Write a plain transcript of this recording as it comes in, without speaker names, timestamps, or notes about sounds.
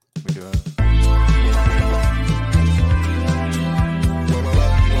We do it.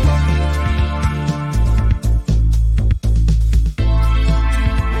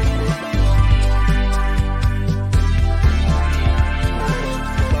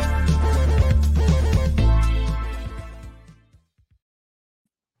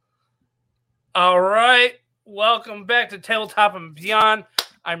 All right, welcome back to Tabletop and Beyond.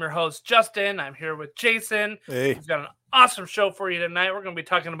 I'm your host, Justin. I'm here with Jason. Hey. We've got an awesome show for you tonight. We're going to be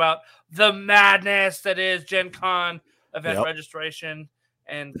talking about the madness that is Gencon event registration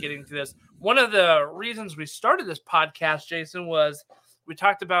and getting to this. One of the reasons we started this podcast, Jason, was we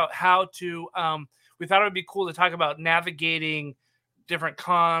talked about how to, we thought it would be cool to talk about navigating different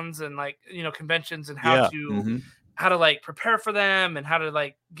cons and conventions and how to prepare for them and how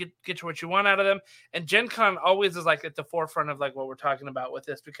to get to what you want out of them. And Gen Con always is at the forefront of what we're talking about with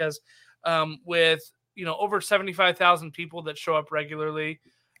this, because with over 75,000 people that show up regularly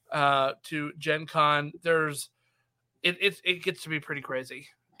to Gen Con, it gets to be pretty crazy.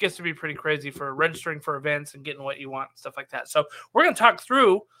 It gets to be pretty crazy for registering for events and getting what you want and stuff like that. So we're going to talk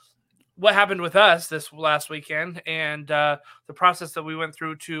through what happened with us this last weekend and the process that we went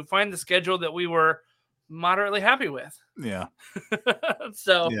through to find the schedule that we were moderately happy with. Yeah.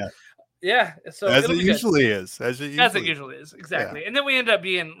 So as it usually is. As it usually is. Exactly. Yeah. And then we end up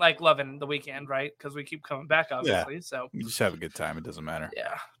being loving the weekend, right? Because we keep coming back, obviously. Yeah. So you just have a good time. It doesn't matter.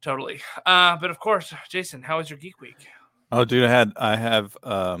 Yeah, totally. But of course, Jason, how was your Geek Week? Oh, dude, I have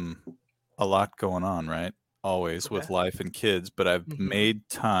a lot going on, right? Always with life and kids, but I've made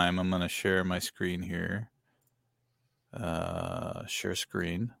time. I'm going to share my screen here. Share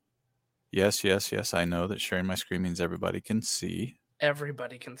screen. Yes. I know that sharing my screen means everybody can see.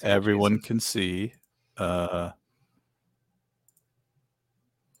 Everybody can see. Everyone can see. All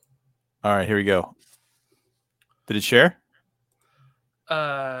right, here we go. Did it share?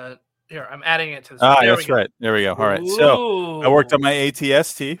 Here, I'm adding it to the screen. That's right. There we go. All right. Ooh. So I worked on my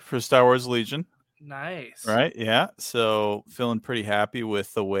ATST for Star Wars Legion. Nice. Right. Yeah. So feeling pretty happy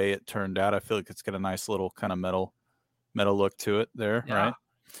with the way it turned out. I feel like it's got a nice little kind of metal look to it there. Yeah.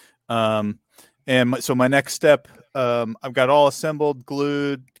 Right. So my next step, I've got all assembled,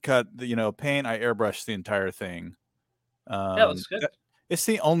 glued, cut, paint. I airbrushed the entire thing. That's good. It's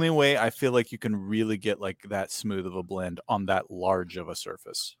the only way I feel like you can really get that smooth of a blend on that large of a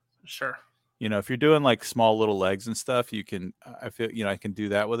surface. Sure. If you're doing small little legs and stuff, you can, I feel, I can do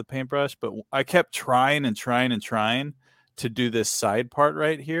that with a paintbrush, but I kept trying to do this side part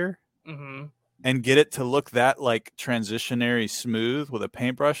right here. Mm-hmm. And get it to look that transitionary smooth with a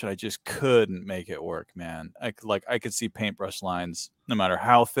paintbrush, and I just couldn't make it work, man. I could see paintbrush lines no matter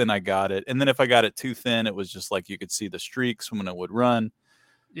how thin I got it, and then if I got it too thin, it was just you could see the streaks when it would run.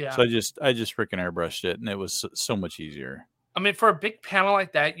 Yeah. So I just freaking airbrushed it, and it was so much easier. I mean, for a big panel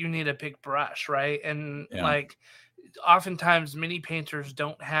like that, you need a big brush, right? And oftentimes mini painters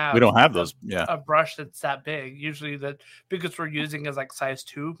don't have. We don't have those. Yeah. A brush that's that big. Usually the biggest we're using is size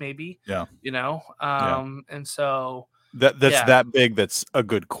 2, maybe. Yeah. And so that's that big. That's a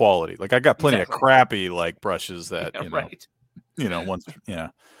good quality. I got plenty of crappy brushes that right. Once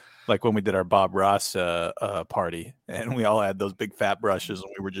when we did our Bob Ross party, and we all had those big fat brushes, and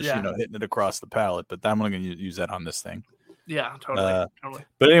we were just hitting it across the palette. But I'm going to use that on this thing. Yeah, totally.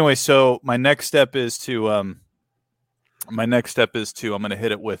 But anyway, so my next step is to I'm going to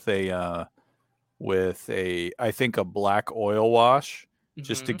hit it with a I think a black oil wash,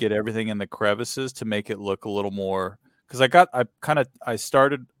 just to get everything in the crevices to make it look a little more, because I gave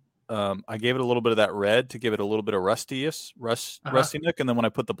it a little bit of that red to give it a little bit of rusty look, and then when I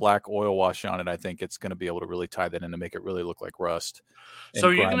put the black oil wash on it, I think it's going to be able to really tie that in to make it really look like rust.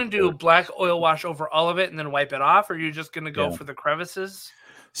 So you're going to do black oil wash over all of it and then wipe it off, or you're just going to go for the crevices?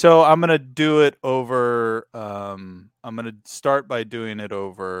 So I'm going to do it over, I'm going to start by doing it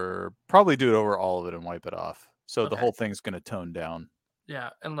over, probably do it over all of it and wipe it off. So the whole thing's going to tone down. Yeah,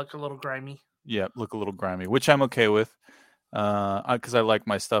 and look a little grimy. Yeah, look a little grimy, which I'm okay with, because I like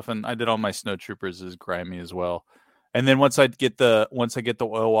my stuff, and I did all my snow troopers as grimy as well. And then once I get the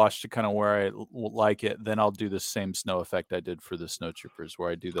oil wash to kind of where I like it, then I'll do the same snow effect I did for the snow troopers,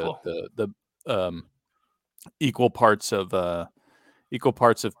 where I do the equal parts of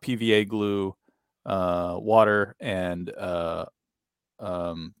PVA glue, water, and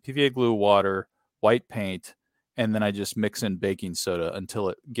PVA glue, water, white paint, and then I just mix in baking soda until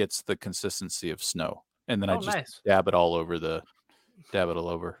it gets the consistency of snow, and then I just dab it all over.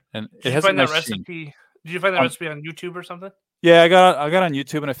 And Did you find that recipe? Did you find that recipe on YouTube or something? Yeah, I got on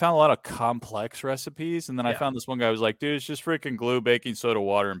YouTube, and I found a lot of complex recipes, and then I found this one guy who was like, dude, it's just freaking glue, baking soda,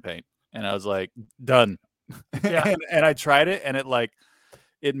 water, and paint. And I was like, done. Yeah. and I tried it, and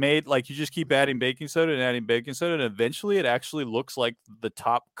it made like you just keep adding baking soda and adding baking soda, and eventually it actually looks like the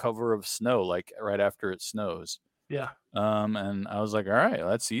top cover of snow, like right after it snows. Yeah. And I was like, all right,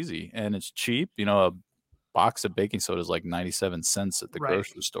 that's easy, and it's cheap. A box of baking soda is like 97 cents at the Right.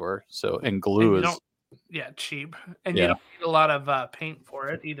 grocery store. So, and And glue you is, don't, cheap, and you yeah. don't need a lot of paint for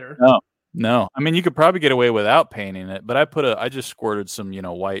it either. No, no. I mean, you could probably get away without painting it, but I just squirted some,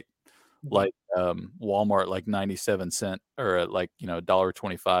 white, Mhm. like Walmart, like 97 cent or like,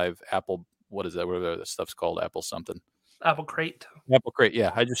 $1.25 Apple. What is that? Whatever the stuff's called, Apple something. Apple crate. Apple crate.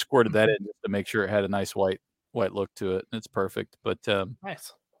 Yeah, I just squirted that Mhm. in just to make sure it had a nice white look to it. And it's perfect. But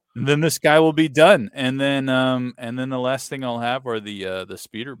Nice. then this guy will be done, and then the last thing I'll have are the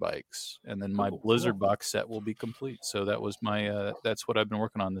speeder bikes, and then my Cool. Blizzard box set will be complete. So that was my that's what I've been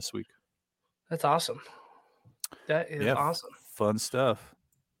working on this week. That's awesome. That is Yeah, awesome. fun stuff.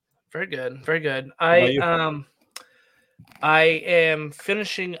 Very good. Very good. How about you? I am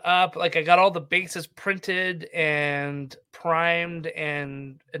finishing up. Like I got all the bases printed and primed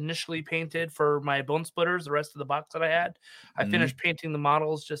and initially painted for my bone splitters. The rest of the box that I had, I Mhm. finished painting the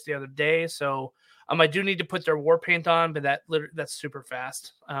models just the other day. So I do need to put their war paint on, but that's super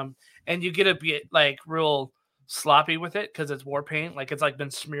fast. And you get to be like real sloppy with it because it's war paint. Like it's like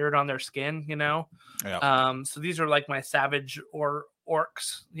been smeared on their skin, Yeah. So these are like my savage or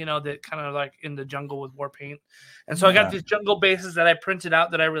orcs, that kind of like in the jungle with war paint. And so I got Yeah. these jungle bases that I printed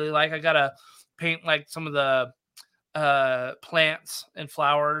out that I really like. I gotta paint like some of the plants and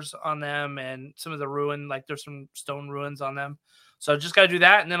flowers on them and some of the ruin, like there's some stone ruins on them. So I just gotta do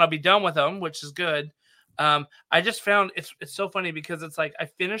that and then I'll be done with them, which is good. I just found it's so funny because it's like I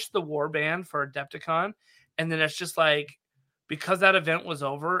finished the war band for Adepticon, and then it's just like because that event was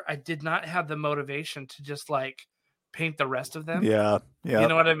over, I did not have the motivation to just like paint the rest of them. Yeah. You Yeah.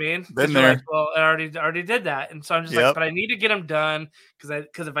 know what I mean? Been Because you're like, there. well, I already did that, and so I'm just like, Yep. but I need to get them done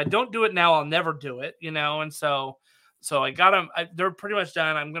because if I don't do it now, I'll never do it, And so I got them. They're pretty much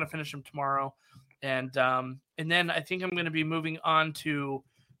done. I'm gonna finish them tomorrow, and then I think I'm gonna be moving on to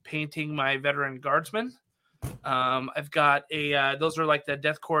painting my veteran guardsmen. I've got those are like the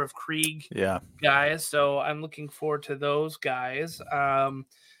Death Corps of Krieg Yeah. guys, so I'm looking forward to those guys.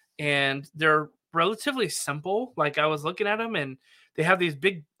 And they're relatively simple. Like I was looking at them, and they have these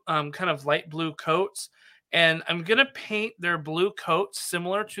big, kind of light blue coats. And I'm gonna paint their blue coats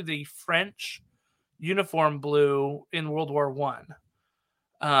similar to the French uniform blue in World War One.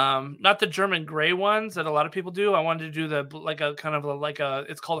 Not the German gray ones that a lot of people do. I wanted to do the like a kind of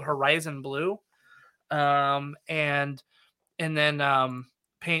it's called Horizon Blue. And then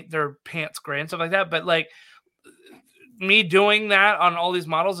paint their pants gray and stuff like that. But like me doing that on all these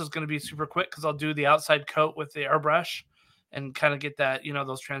models is going to be super quick because I'll do the outside coat with the airbrush and kind of get that,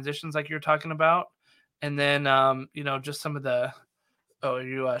 those transitions like you're talking about. And then, just some of the, are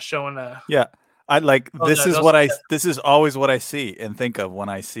you showing Yeah. I like this is those, what this is always what I see and think of when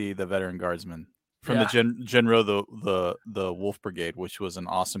I see the veteran guardsmen from the yeah, Genro the Wolf Brigade, which was an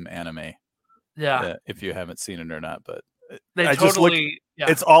awesome anime. yeah, If you haven't seen it or not, but they I just look. totally, yeah,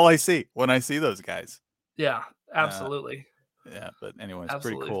 It's all I see when I see those guys. yeah, Uh, absolutely. yeah, but anyway, it's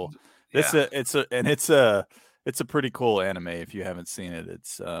pretty Absolutely. cool. Yeah. It's a pretty cool anime if you haven't seen it.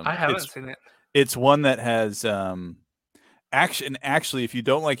 I haven't seen it. It's one that has action. Actually, if you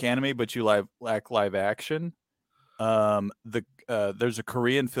don't like anime but you like live action, there's a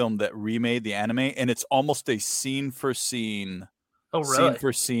Korean film that remade the anime, and it's almost a scene for scene, Oh, really?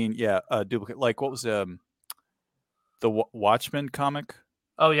 yeah, duplicate. Like what was the Watchmen comic?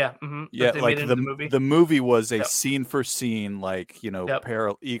 Oh, yeah. Mm-hmm. Yeah, That they made like into the movie. the movie was a Yep. scene for scene, like Yep.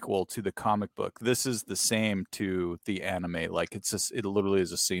 equal to the comic book. This is the same to the anime. Like it literally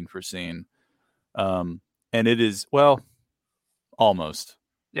is a scene for scene, and it is almost.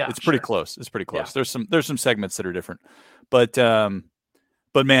 Yeah. It's pretty Sure. close. It's pretty Yeah. close. There's some segments that are different, but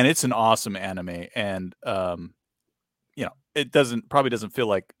man, it's an awesome anime, and it probably doesn't feel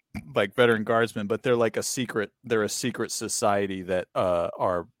like veteran guardsmen, but they're like they're a secret society that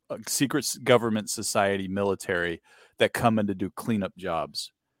are a secret government society military that come in to do cleanup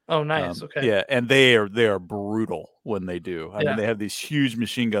jobs. Oh, nice. Okay. Yeah, and they are brutal when they do. I mean, Yeah. they have these huge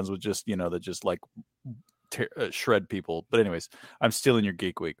machine guns with just that just like shred people. But anyways, I'm stealing your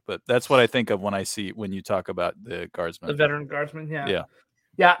geek week, but that's what I think of when you talk about the guardsmen. The veteran guardsmen. Yeah. Yeah.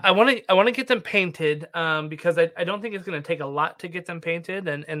 Yeah. I want to get them painted because I don't think it's going to take a lot to get them painted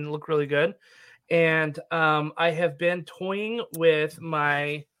and look really good. And I have been toying with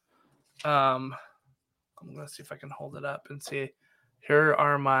my I'm going to see if I can hold it up and see. Here's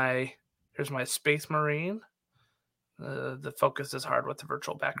my Space Marine. the focus is hard with the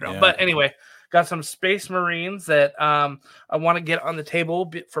virtual background. Yeah. But anyway, got some Space Marines that I want to get on the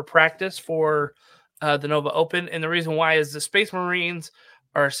table for practice for the Nova Open. And the reason why is the Space Marines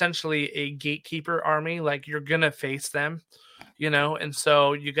are essentially a gatekeeper army. Like, you're going to face them, and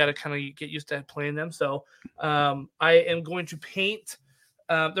so you got to kind of get used to playing them. So I am going to paint.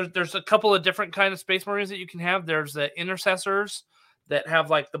 There's a couple of different kind of Space Marines that you can have. There's the intercessors that have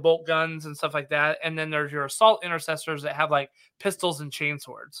like the bolt guns and stuff like that. And then there's your assault intercessors that have like pistols and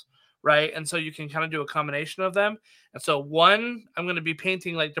chainswords, right? And so you can kind of do a combination of them. And so I'm going to be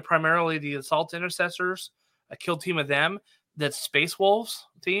painting like primarily the assault intercessors, a kill team of them that's Space Wolves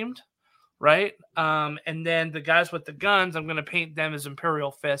themed, right? And then the guys with the guns, I'm going to paint them as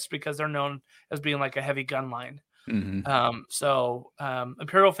Imperial Fists because they're known as being like a heavy gun line. Mm-hmm.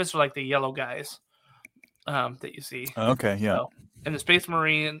 Imperial Fists are like the yellow guys that you see. Okay, yeah. So, and the Space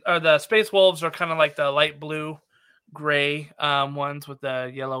Marine or the Space Wolves are kind of like the light blue, gray ones with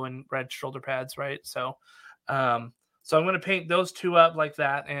the yellow and red shoulder pads, right? So, I'm going to paint those two up like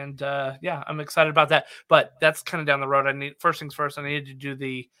that, and I'm excited about that. But that's kind of down the road. First things first. I need to do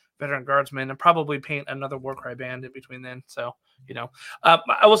the Veteran Guardsman and probably paint another Warcry band in between then. So,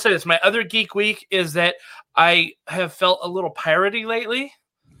 I will say this: my other geek week is that I have felt a little piratey lately.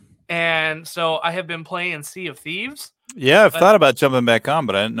 And so I have been playing Sea of Thieves. Yeah, I've thought about jumping back on,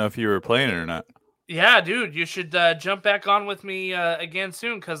 but I didn't know if you were playing it or not. Yeah, dude, you should jump back on with me again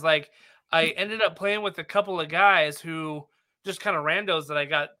soon, because like I ended up playing with a couple of guys who just kind of randos that I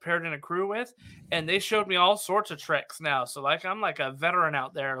got paired in a crew with, and they showed me all sorts of tricks now. So like I'm like a veteran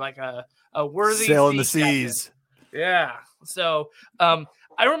out there, like a worthy sailing the seas. Captain. Yeah. So I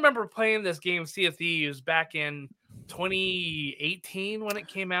remember playing this game Sea of Thieves back in 2018 when it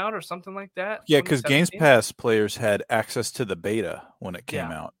came out or something like that. Yeah, because Games Pass players had access to the beta when it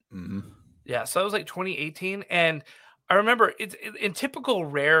came out. Mm-hmm. Yeah, so it was like 2018, and I remember it's in typical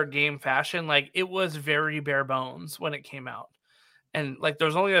Rare game fashion, like it was very bare bones when it came out. And like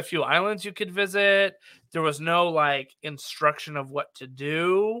there's only a few islands you could visit. There was no like instruction of what to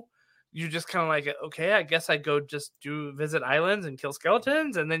do. You just kind of like, okay, I guess I go just visit islands and kill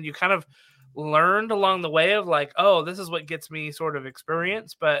skeletons, and then you kind of learned along the way of like, oh, this is what gets me sort of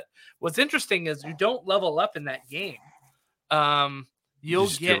experience. But what's interesting is you don't level up in that game. You'll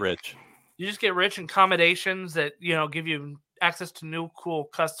get rich. You just get rich in accommodations that give you access to new cool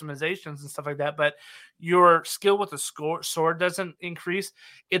customizations and stuff like that. But your skill with the sword doesn't increase.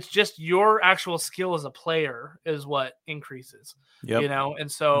 It's just your actual skill as a player is what increases. Yep. And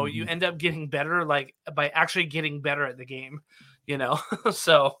so you end up getting better, like by actually getting better at the game.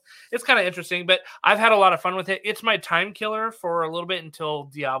 So it's kind of interesting, but I've had a lot of fun with it. It's my time killer for a little bit until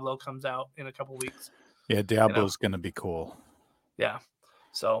Diablo comes out in a couple weeks. Yeah, Diablo's going to be cool. Yeah.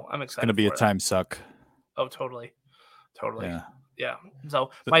 So I'm excited. It's going to be a time suck. Oh, totally. Yeah.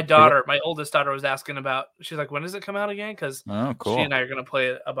 So my oldest daughter was asking about, she's like, when does it come out again? Because cool. She and I are going to play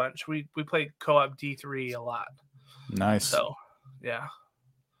it a bunch. We play co-op D3 a lot. Nice. So, yeah.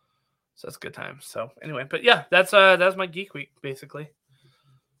 So that's a good time. So anyway, but yeah, that's my geek week basically.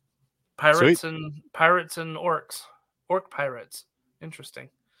 Pirates and orcs, orc pirates. Interesting.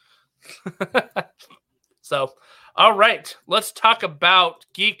 So, all right, let's talk about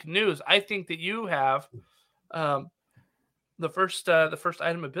geek news. I think that you have the first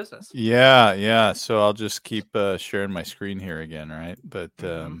item of business. Yeah. So I'll just keep sharing my screen here again, right? But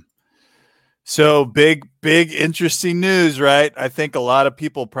so big, interesting news, right? I think a lot of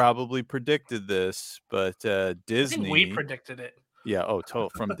people probably predicted this, but Disney. I think we predicted it. Yeah. Oh,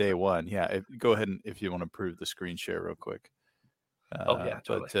 from day one. Yeah. Go ahead if you want to prove the screen share real quick.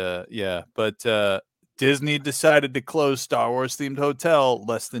 Totally. But Disney decided to close Star Wars themed hotel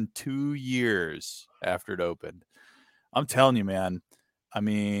less than 2 years after it opened. I'm telling you, man. I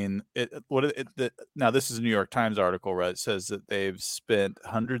mean, now this is a New York Times article, right? It says that they've spent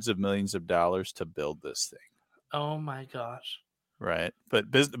hundreds of millions of dollars to build this thing. Oh my gosh! Right,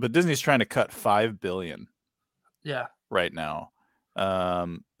 but Disney's trying to cut $5 billion. Yeah. Right now,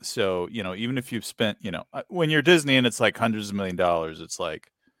 so even if you've spent, when you're Disney and it's like hundreds of $millions of dollars, it's like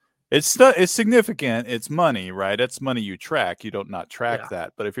it's significant. It's money, right? It's money you track. You don't not track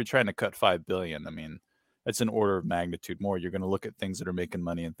that. But if you're trying to cut $5 billion, I mean. It's an order of magnitude more. You're going to look at things that are making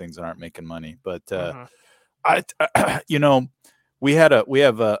money and things that aren't making money. But we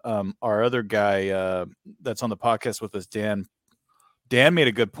have our other guy that's on the podcast with us, Dan. Dan made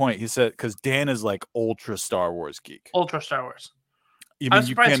a good point. He said because Dan is like ultra Star Wars geek. Ultra Star Wars. I'm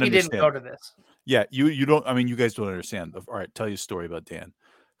surprised he didn't go to this. Yeah, you don't. I mean, you guys don't understand. All right, tell you a story about Dan.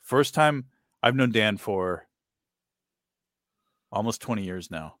 First time I've known Dan for almost 20 years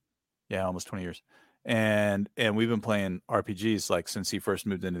now. Yeah, almost 20 years. and we've been playing RPGs like since he first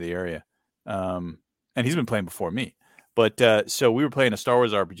moved into the area, and he's been playing before me. But so we were playing a Star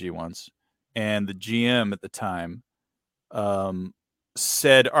Wars RPG once, and the GM at the time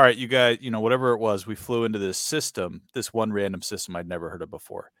said, "All right, you guys, whatever it was, we flew into this system, this one random system I'd never heard of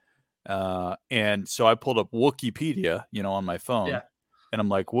before." And so I pulled up Wikipedia, on my phone, Yeah. and I'm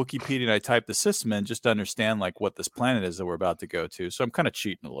like, Wikipedia, and I typed the system in just to understand like what this planet is that we're about to go to. So I'm kind of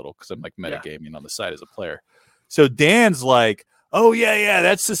cheating a little because I'm like Yeah. metagaming on the side as a player. So Dan's like, "Oh yeah,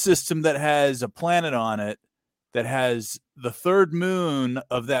 that's the system that has a planet on it that has the third moon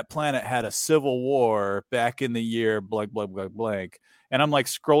of that planet had a civil war back in the year blank blank blank blank." And I'm like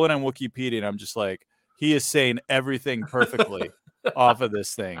scrolling on Wikipedia, and I'm just like, he is saying everything perfectly off of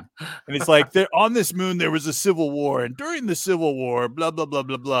this thing. And it's like, on this moon there was a civil war, and during the civil war, blah blah blah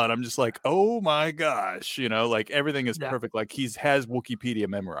blah blah. And I'm just like, oh my gosh, like everything is Yeah. perfect. Like has Wikipedia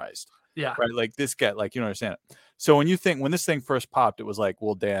memorized. Yeah. Right. Like this guy, like, you don't understand it. So when this thing first popped, it was like,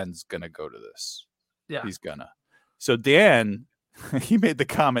 well, Dan's gonna go to this. Yeah. He's gonna. So Dan, he made the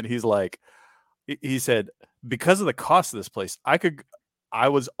comment, he's like, he said, because of the cost of this place, I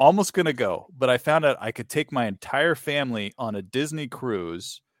was almost going to go, but I found out I could take my entire family on a Disney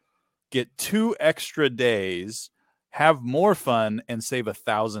cruise, get 2 extra days, have more fun, and save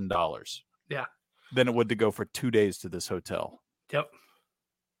 $1,000. Yeah. Than it would to go for 2 days to this hotel. Yep.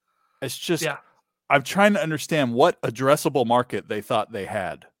 It's just, I'm trying to understand what addressable market they thought they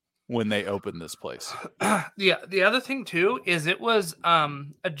had when they opened this place. Yeah. The other thing too is it was,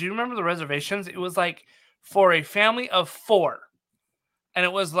 do you remember the reservations? It was like for a family of 4. And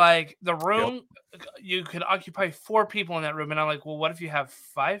it was like the room, you could occupy 4 people in that room. And I'm like, well, what if you have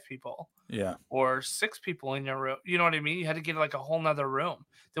 5 people? Yeah. Or 6 people in your room? You know what I mean? You had to get like a whole nother room.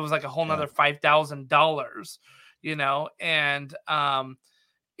 There was like a whole nother $5,000, and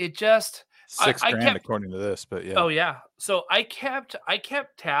it just $6,000 according to this, but yeah. Oh yeah. So I kept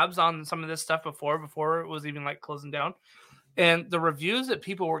tabs on some of this stuff before it was even like closing down. And the reviews that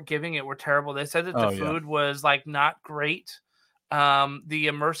people were giving it were terrible. They said that the food was like not great. The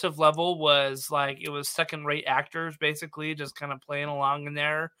immersive level was like, it was second-rate actors basically just kind of playing along in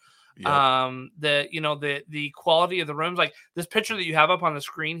there. Yep. The quality of the rooms, like this picture that you have up on the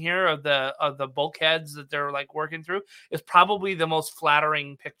screen here of the bulkheads that they're like working through, is probably the most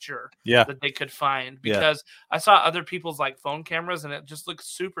flattering picture that they could find, because I saw other people's like phone cameras and it just looks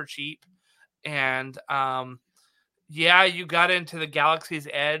super cheap. And you got into the Galaxy's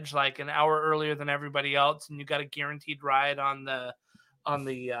Edge like an hour earlier than everybody else, and you got a guaranteed ride on the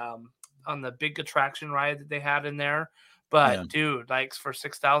big attraction ride that they had in there. But dude, like for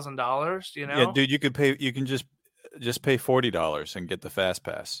 $6,000, Yeah, dude, you can just pay $40 and get the fast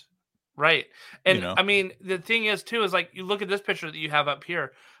pass. Right. And I mean, the thing is too, is like, you look at this picture that you have up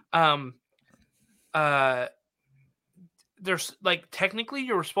here. There's like, technically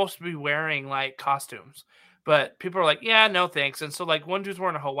you were supposed to be wearing like costumes, but people are like, yeah, no thanks. And so like one dude's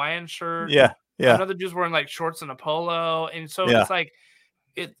wearing a Hawaiian shirt. Yeah. Another dude's wearing like shorts and a polo. And so it's like,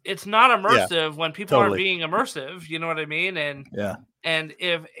 it's not immersive when people aren't being immersive. You know what I mean? And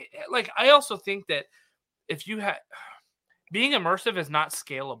if like, I also think that if you being immersive is not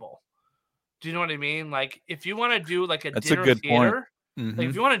scalable. Do you know what I mean? Like if you want to do like a dinner theater, like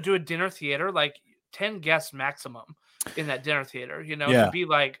if you want to do a dinner theater, like 10 guests maximum in that dinner theater, to be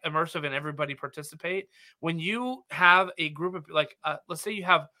like immersive and everybody participate. When you have a group of like, let's say you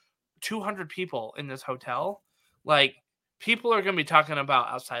have 200 people in this hotel, like people are going to be talking about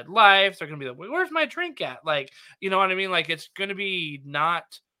outside life. They're going to be like, where's my drink at? Like, you know what I mean? Like it's going to be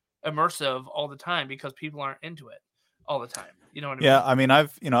not immersive all the time because people aren't into it all the time. You know what I mean? Yeah. I mean,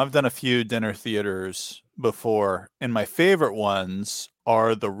 I've done a few dinner theaters before, and my favorite ones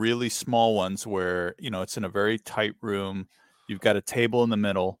are the really small ones where, it's in a very tight room. You've got a table in the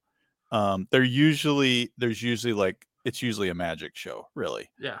middle. There's usually like, it's usually a magic show,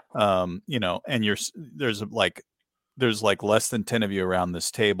 really. Yeah. And there's like less than 10 of you around this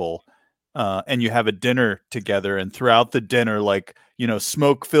table, and you have a dinner together, and throughout the dinner, like,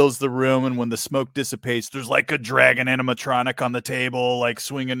 smoke fills the room, and when the smoke dissipates, there's like a dragon animatronic on the table, like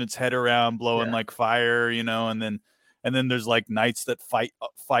swinging its head around, blowing like fire, and then there's like knights that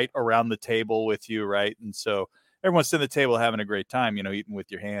fight around the table with you, right? And so everyone's sitting at the table having a great time, eating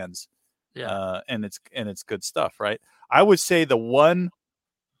with your hands. And it's good stuff, right? I would say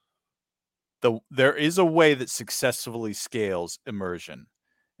there is a way that successfully scales immersion,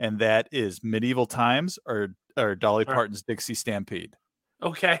 and that is Medieval Times or Dolly Parton's Dixie Stampede.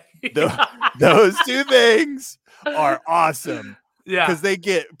 Okay. Those 2 things are awesome. Yeah.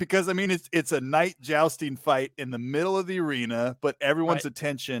 Because I mean it's a night jousting fight in the middle of the arena, but everyone's Right.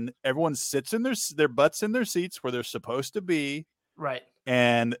 attention, everyone sits in their butts in their seats where they're supposed to be, Right.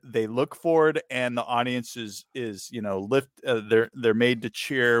 and they look forward, and the audience is they're made to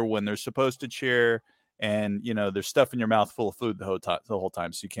cheer when they're supposed to cheer, and they're stuffing your mouth full of food the whole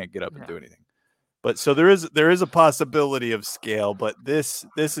time, so you can't get up and Yeah. do anything. But so there is a possibility of scale, but this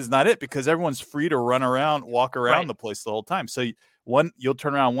is not it, because everyone's free to walk around Right. the place the whole time. So you'll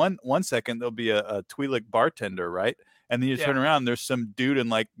turn around one second, there'll be a Twi'lek bartender, right? And then you turn around, there's some dude in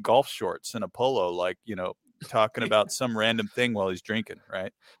like golf shorts and a polo, like, talking about some random thing while he's drinking,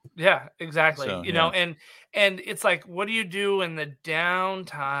 right? Yeah, exactly. So yeah, And it's like, what do you do in the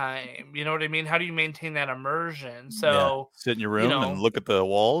downtime? You know what I mean? How do you maintain that immersion? yeah. So, Sit in your you room and know, look at the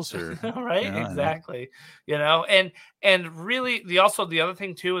walls, or right, I know. exactly. And really the other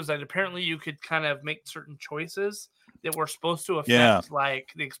thing too is that apparently you could kind of make certain choices that were supposed to Yeah, affect like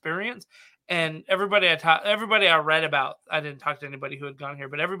the experience. And everybody I read about, I didn't talk to anybody who had gone here,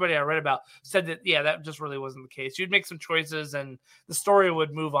 but everybody I read about said that that just really wasn't the case. You'd make some choices and the story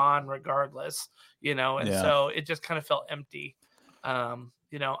would move on regardless, and yeah, so it just kind of felt empty. I'm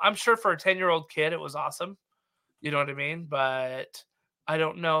sure for a 10-year-old kid it was awesome. You know what I mean? But I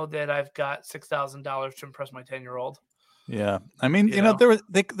don't know that I've got $6,000 to impress my 10-year-old. yeah. I mean,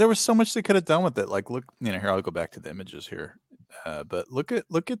 there was so much they could have done with it. Like, look, here, I'll go back to the images here. But look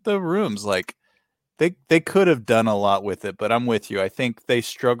at the rooms. Like, they could have done a lot with it, but I'm with you. I think they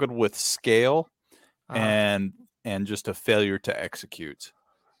struggled with scale and just a failure to execute.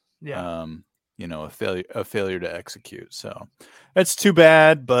 Yeah. A failure to execute. So that's too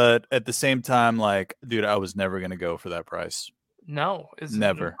bad, but at the same time, like, dude, I was never gonna go for that price. No, it's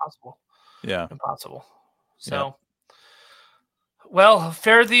Never. impossible. Yeah. Impossible. Yeah. So, well,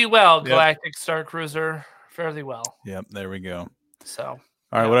 fare thee well, Yep. Galactic Star Cruiser. Fare thee well. Yep. There we go. So, all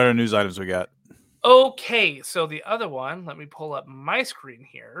right. What other news items we got? Okay, so the other one, let me pull up my screen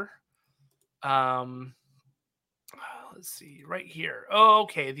here. Let's see, right here.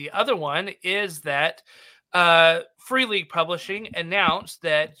 Okay, the other one is that Free League Publishing announced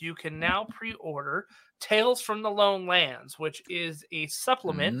that you can now pre-order Tales from the Lone Lands, which is a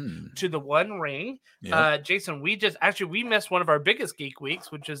supplement to the One Ring. Yep. Jason, we missed one of our biggest geek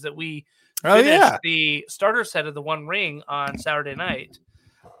weeks, which is that we finished the starter set of the One Ring on Saturday night.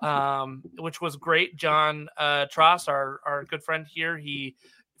 Which was great. John Tross, our good friend here, he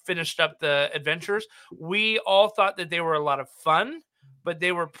finished up the adventures. We all thought that they were a lot of fun, but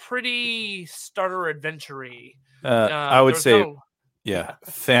they were pretty starter adventure-y. I would say,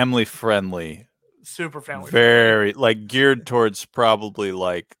 family friendly, super family very friendly. Like geared towards probably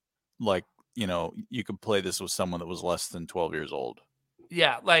like you could play this with someone that was less than 12 years old.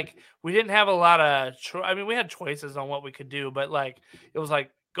 Yeah, like we didn't have a lot of we had choices on what we could do, but like it was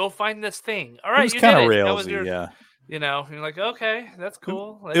like, go find this thing. All right, you did it. Railsy, that was your, yeah. You're like, okay, that's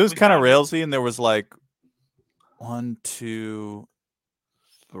cool. Like, it was kind of railsy, and there was like 1, 2,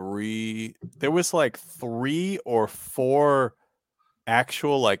 3. There was like 3 or 4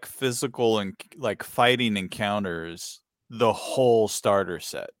 actual like physical and like fighting encounters the whole starter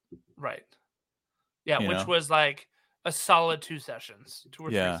set. Right. Yeah, which was like a solid 2 sessions, 2 or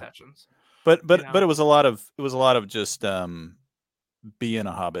 3 sessions. But it was a lot of just being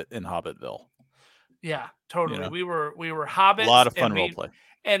a hobbit in Hobbitville. Yeah, totally. We were hobbits. A lot of fun roleplay.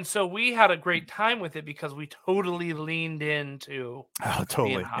 And so we had a great time with it because we totally leaned into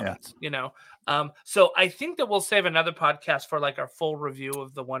being hobbits, So I think that we'll save another podcast for like our full review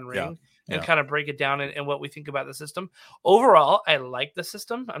of the One Ring and kind of break it down and what we think about the system. Overall, I like the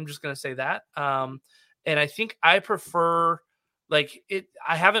system. I'm just going to say that. And I think I prefer like it.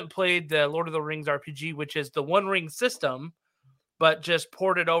 I haven't played the Lord of the Rings RPG, which is the One Ring system, but just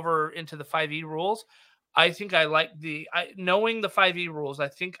ported over into the 5e rules. I think I like knowing the 5e rules. I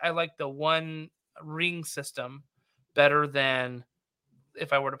think I like the One Ring system better than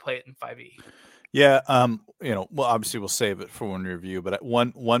if I were to play it in 5e. Yeah. Well, obviously we'll save it for one review, but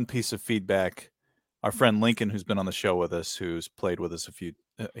one piece of feedback, our friend Lincoln, who's been on the show with us, who's played with us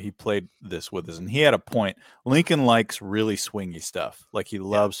he played this with us, and he had a point. Lincoln likes really swingy stuff. Like he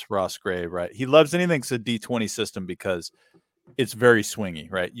loves Ross Grave, right? He loves anything that's a D20 system because it's very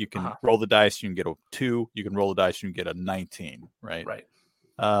swingy, right? You can roll the dice, you can get a 2. You can roll the dice, you can get a 19, right? Right.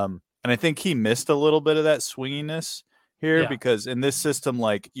 And I think he missed a little bit of that swinginess here because in this system,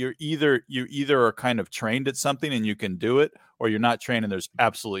 like you either are kind of trained at something and you can do it, or you're not trained and there's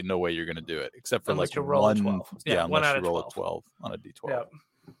absolutely no way you're going to do it except for unless like you roll a 12. Unless you roll a 12 on a D12. Yep.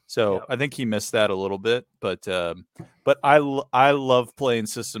 So I think he missed that a little bit, but I love playing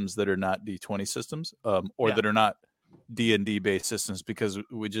systems that are not D20 systems, or that are not D&D based systems because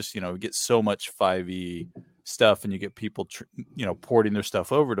we just, get so much 5e stuff, and you get people, porting their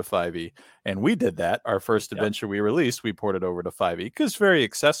stuff over to 5e. And we did that. Our first adventure we released, we ported over to 5e because it's very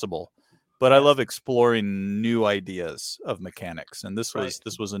accessible. But I love exploring new ideas of mechanics, and this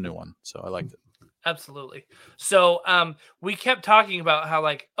was a new one, so I liked it. Absolutely. So we kept talking about how,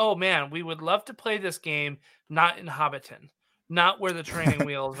 like, oh man, we would love to play this game not in Hobbiton, not where the training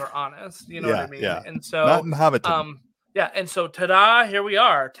wheels are honest. You know what I mean? Yeah. And so not in Hobbiton. And so ta-da, here we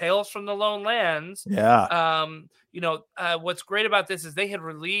are, Tales from the Lone Lands. Yeah. What's great about this is they had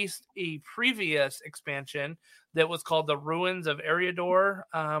released a previous expansion that was called the Ruins of Eriador.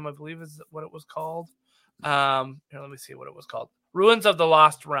 I believe is what it was called. Here, let me see what it was called. Ruins of the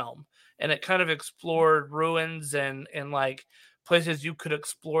Lost Realm. And it kind of explored ruins and like places you could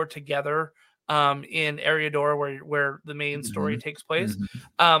explore together in Eriador, where the main story takes place.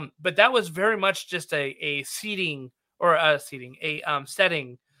 But that was very much just a setting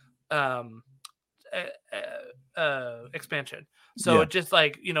expansion. So just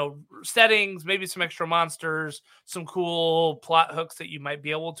like, settings, maybe some extra monsters, some cool plot hooks that you might be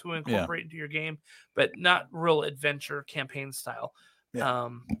able to incorporate into your game, but not real adventure campaign style.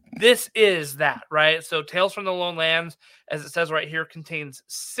 This is that, right? So Tales from the Lone Lands, as it says right here, contains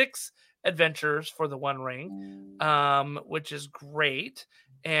 6 adventures for the One Ring, which is great.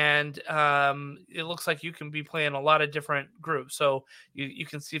 And it looks like you can be playing a lot of different groups. So you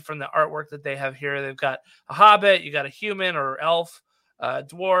can see from the artwork that they have here, they've got a hobbit, you got a human or elf,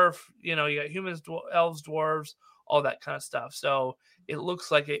 dwarf, you got humans, elves, dwarves, all that kind of stuff. So it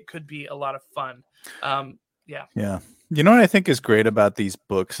looks like it could be a lot of fun. Yeah. You know what I think is great about these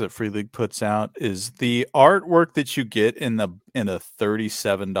books that Free League puts out is the artwork that you get in a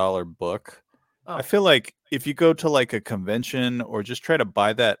 $37 book. I feel like if you go to like a convention or just try to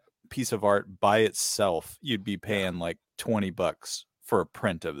buy that piece of art by itself, you'd be paying like $20 for a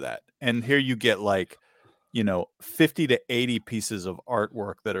print of that. And here you get like, 50 to 80 pieces of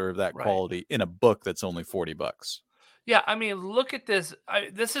artwork that are of that quality in a book that's only $40. Yeah, I mean, look at this.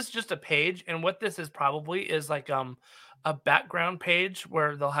 This is just a page, and what this is probably is like a background page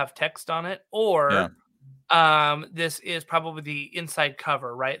where they'll have text on it, or this is probably the inside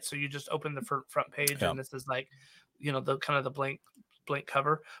cover, right? So you just open the front page, and this is like, the kind of the blank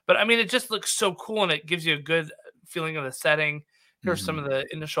cover. But I mean, it just looks so cool, and it gives you a good feeling of the setting. Here's some of the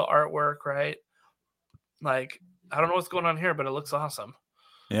initial artwork, right? Like, I don't know what's going on here, but it looks awesome.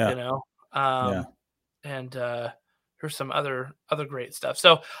 And here's some other great stuff.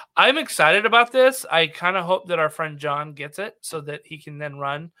 So I'm excited about this. I kind of hope that our friend John gets it so that he can then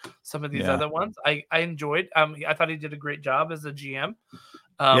run some of these other ones. I enjoyed. I thought he did a great job as a GM.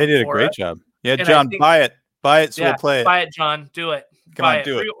 He did a great job. Yeah, and John, buy it. So we'll play it. Buy it, John. Do it. Come on,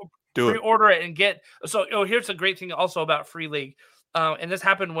 do it. Pre-order it and get. So here's a great thing also about Free League. And this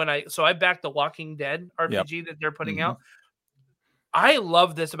happened when I backed the Walking Dead RPG that they're putting out. I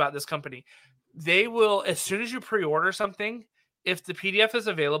love this about this company. They will, as soon as you pre-order something, if the PDF is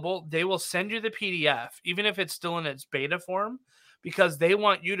available, they will send you the PDF, even if it's still in its beta form, because they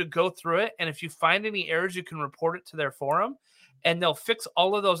want you to go through it. And if you find any errors, you can report it to their forum, and they'll fix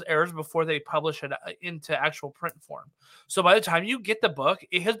all of those errors before they publish it into actual print form. So by the time you get the book,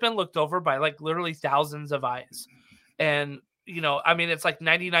 it has been looked over by like literally thousands of eyes. And, I mean, it's like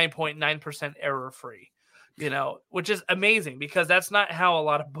 99.9% error free. Which is amazing because that's not how a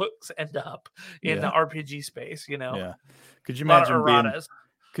lot of books end up in the RPG space. Yeah. Could you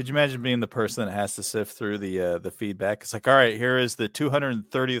imagine being the person that has to sift through the feedback? It's like, all right, here is the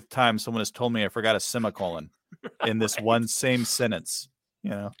 230th time someone has told me I forgot a semicolon in this one same sentence.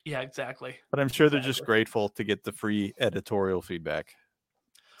 Yeah, exactly. But I'm sure they're just grateful to get the free editorial feedback.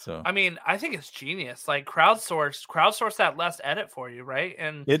 So I mean, I think it's genius. Like crowdsource that last edit for you, right?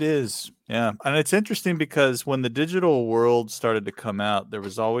 And it is, yeah. And it's interesting because when the digital world started to come out, there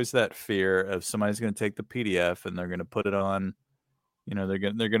was always that fear of somebody's going to take the PDF and they're going to put it on, they're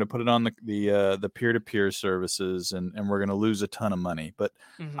going to put it on the peer-to-peer services, and we're going to lose a ton of money. But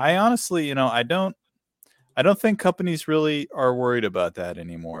I honestly, I don't think companies really are worried about that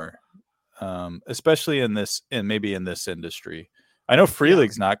anymore, especially maybe in this industry. I know Free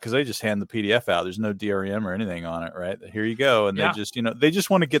League's not, because they just hand the PDF out. There's no DRM or anything on it, right? Here you go. And they just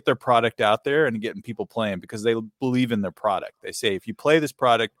want to get their product out there and getting people playing because they believe in their product. They say, if you play this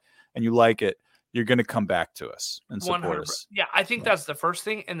product and you like it, you're going to come back to us and support 100%. us. Yeah, I think that's the first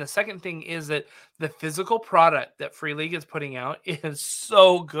thing. And the second thing is that the physical product that Free League is putting out is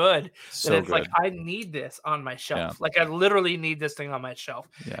so good that it's like, I need this on my shelf. Yeah. Like, I literally need this thing on my shelf.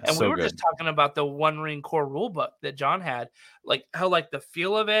 Yeah, and so we were good. just talking about the One Ring Core rule book that John had, like how like the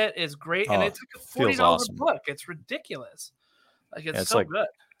feel of it is great. And it's like a $40 awesome. book. It's ridiculous. Like, it's so like good.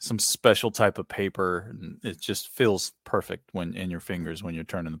 Some special type of paper, and it just feels perfect when in your fingers when you're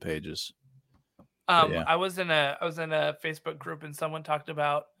turning the pages. I was in a Facebook group and someone talked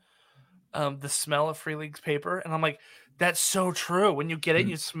about the smell of Free League's paper, and I'm like, that's so true. When you get it,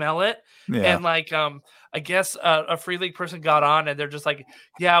 you smell it. Yeah. And like I guess a Free League person got on and they're just like,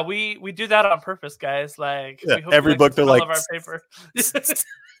 yeah, we do that on purpose, guys. Like, we hope every book the they're like of our paper.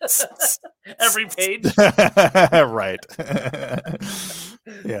 Every page. Right.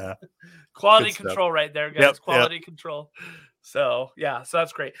 Yeah. Quality control right there, guys. Quality control. So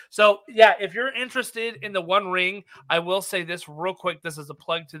that's great. So yeah, if you're interested in the One Ring, I will say this real quick. This is a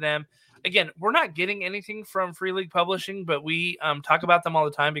plug to them. Again, we're not getting anything from Free League Publishing, but we talk about them all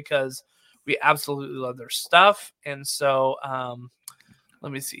the time because we absolutely love their stuff. And so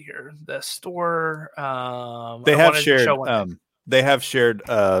let me see here. The store. They have shared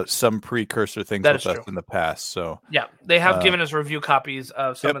some precursor things with us in the past. So yeah, they have given us review copies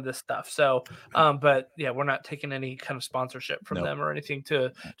of some of this stuff. So, but yeah, we're not taking any kind of sponsorship from them or anything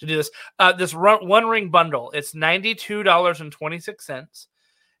to do this. This One Ring bundle, it's $92.26,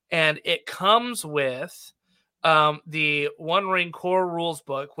 and it comes with the One Ring Core Rules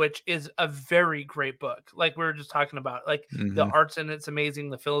book, which is a very great book. Like we were just talking about, like the art's in it's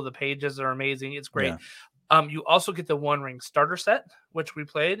amazing. The feel of the pages are amazing. It's great. Yeah. You also get the One Ring starter set, which we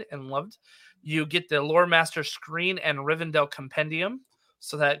played and loved. You get the Lore Master screen and Rivendell compendium.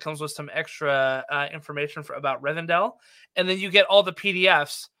 So that comes with some extra information about Rivendell. And then you get all the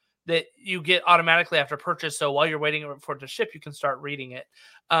PDFs that you get automatically after purchase. So while you're waiting for it to ship, you can start reading it.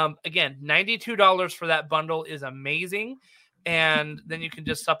 Again, $92 for that bundle is amazing. And then you can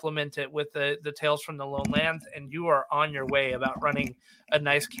just supplement it with the Tales from the Lone Lands, and you are on your way about running a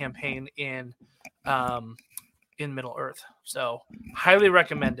nice campaign in Middle Earth. So highly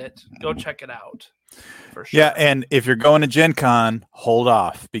recommend it. Go check it out. For sure. Yeah, and if you're going to Gencon, hold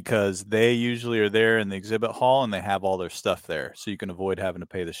off because they usually are there in the exhibit hall and they have all their stuff there, so you can avoid having to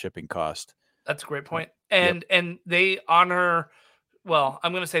pay the shipping cost. That's a great point. And they honor. Well,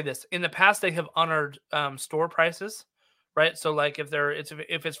 I'm going to say this. In the past, they have honored store prices, right? So like if it's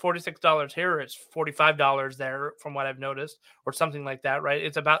 $46 here, it's $45 there, from what I've noticed, or something like that, right?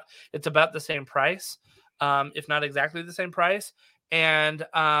 It's about the same price, if not exactly the same price. And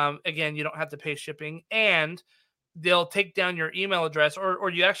again, you don't have to pay shipping, and they'll take down your email address, or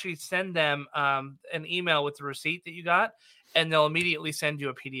you actually send them an email with the receipt that you got, and they'll immediately send you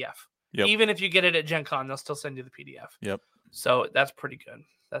a PDF. Yep. Even if you get it at Gen Con, they'll still send you the PDF. Yep. So that's pretty good.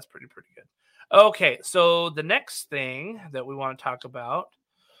 That's pretty good. Okay, so the next thing that we want to talk about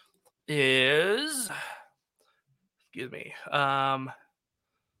is, excuse me,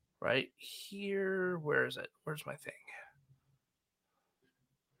 right here. Where is it? Where's my thing?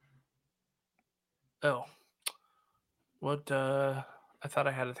 Oh, what? I thought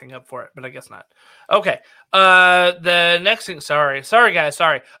I had a thing up for it, but I guess not. Okay. The next thing. Sorry, guys.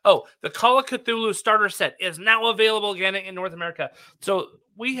 Sorry. Oh, the Call of Cthulhu starter set is now available again in North America. So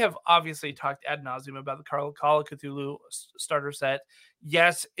we have obviously talked ad nauseum about the Call of Cthulhu starter set.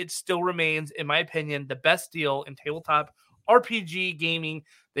 Yes, it still remains, in my opinion, the best deal in tabletop RPG gaming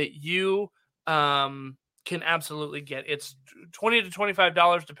that you can absolutely get. It's $20 to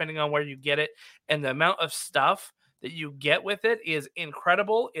 $25 depending on where you get it, and the amount of stuff that you get with it is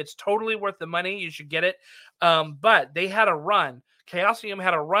incredible. It's totally worth the money. You should get it. But they had a run. Chaosium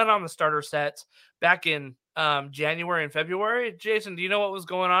had a run on the starter sets back in January and February. Jason, do you know what was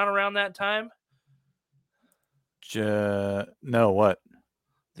going on around that time? No, what?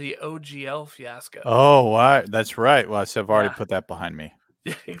 The OGL fiasco. Oh, why? That's right. Well, I've already put that behind me.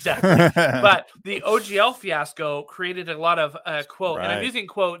 Exactly. But the OGL fiasco created a lot of quote, and I'm using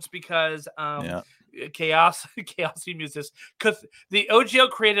quotes because Chaosium uses the OGL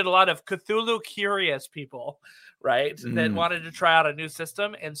created a lot of Cthulhu curious people, right? That wanted to try out a new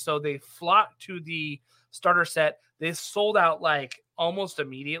system, and so they flocked to the starter set. They sold out like almost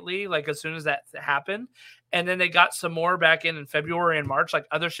immediately, like as soon as that happened. And then they got some more back in February and March, like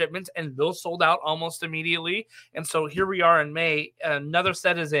other shipments, and those sold out almost immediately. And so here we are in May, another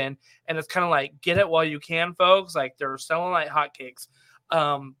set is in, and it's kind of like, get it while you can, folks. Like they're selling like hotcakes.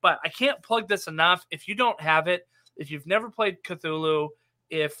 But I can't plug this enough. If you don't have it, if you've never played Cthulhu,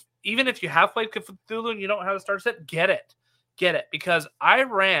 even if you have played Cthulhu and you don't have a starter set, get it, because I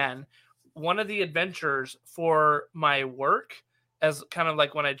ran one of the adventures for my work, as kind of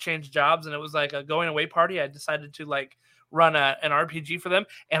like when I changed jobs and it was like a going away party. I decided to like run an RPG for them,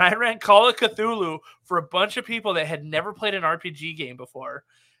 and I ran Call of Cthulhu for a bunch of people that had never played an RPG game before.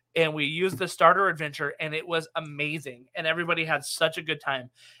 And we used the starter adventure, and it was amazing. And everybody had such a good time.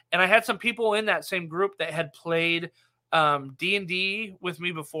 And I had some people in that same group that had played D&D with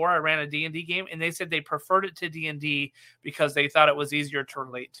me before. I ran a D&D game, and they said they preferred it to D&D because they thought it was easier to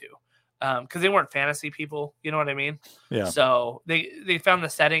relate to. Because they weren't fantasy people, you know what I mean? Yeah. So they found the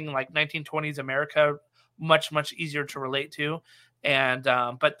setting like 1920s America much easier to relate to. And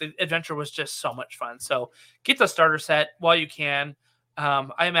but the adventure was just so much fun. So get the starter set while you can.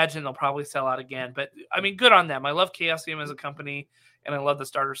 I imagine they'll probably sell out again, but I mean, good on them. I love Chaosium as a company, and I love the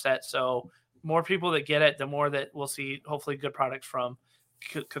starter set. So more people that get it, the more that we'll see hopefully good products from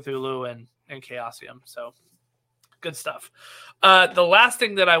Cthulhu and Chaosium. So good stuff. The last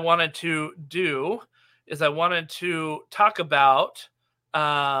thing that I wanted to do is I wanted to talk about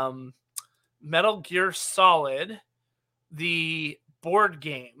Metal Gear Solid, the board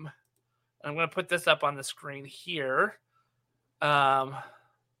game. I'm going to put this up on the screen here.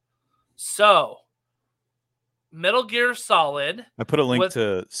 So Metal Gear Solid. I put a link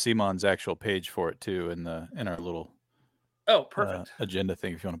to Simon's actual page for it too in our little perfect agenda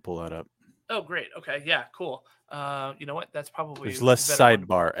thing if you want to pull that up. Oh, great. Okay, yeah, cool. You know what? That's probably there's less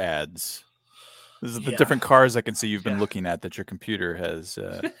sidebar ads. This is the different cars I can see you've been looking at that your computer has.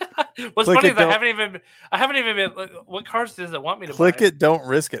 What's funny is I haven't even been. What cars does it want me to click buy? it? Don't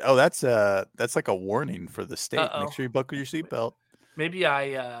risk it. Oh, that's like a warning for the state. Make sure you buckle your seatbelt. Maybe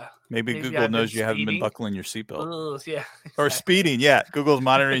Google knows you haven't been buckling your seatbelt. Yeah, exactly. Or speeding. Yeah, Google's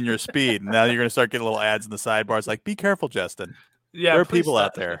monitoring your speed. Now you're going to start getting little ads in the sidebars like, "Be careful, Justin." Yeah, there are people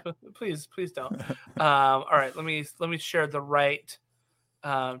out there. Please don't. All right, let me share the right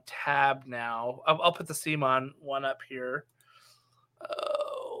tab now. I'll put the Simon one up here.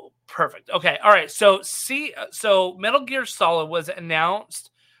 Oh, perfect. Okay. All right. So Metal Gear Solid was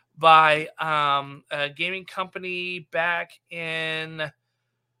announced by a gaming company back in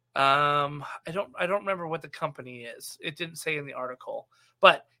I don't remember what the company is. It didn't say in the article,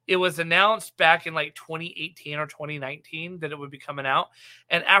 but it was announced back in like 2018 or 2019 that it would be coming out.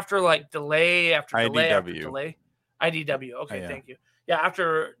 And after like delay after delay IDW. after delay, IDW. Okay, thank you. Yeah,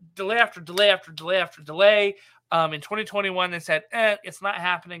 after delay after delay after delay after delay, in 2021 they said, it's not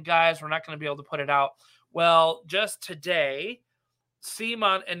happening, guys. We're not going to be able to put it out. Well, just today,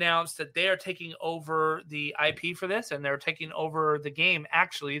 Simon announced that they are taking over the IP for this, and they're taking over the game.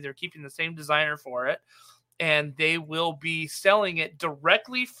 Actually, they're keeping the same designer for it, and they will be selling it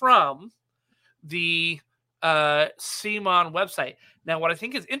directly from the Simon website. Now, what I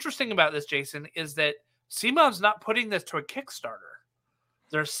think is interesting about this, Jason, is that Simon's not putting this to a Kickstarter.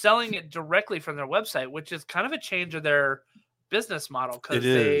 They're selling it directly from their website, which is kind of a change of their business model because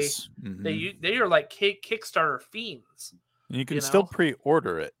they are like Kickstarter fiends. You can still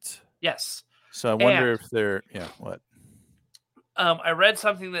pre-order it. Yes. So I wonder if they're what? I read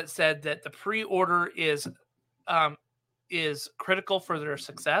something that said that the pre-order is critical for their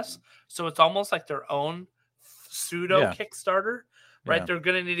success. So it's almost like their own pseudo Kickstarter, right? Yeah. They're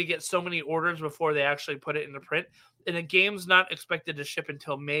going to need to get so many orders before they actually put it into print. And the game's not expected to ship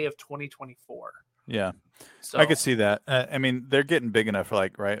until May of 2024. Yeah. So I could see that. I mean, they're getting big enough for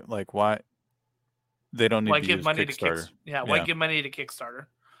like why they don't need to use Kickstarter. Why give money to Kickstarter?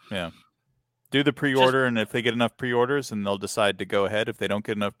 Yeah. Do the pre-order, and if they get enough pre-orders, then they'll decide to go ahead. If they don't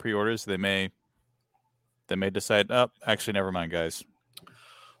get enough pre-orders, they may decide, actually, never mind, guys.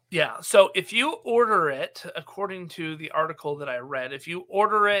 Yeah. So if you order it, according to the article that I read, if you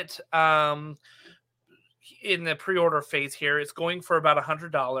order it in the pre-order phase here, it's going for about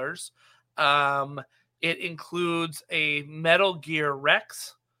 $100. It includes a Metal Gear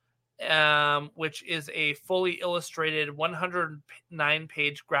Rex, which is a fully illustrated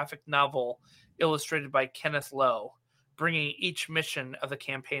 109-page graphic novel illustrated by Kenneth Lowe, bringing each mission of the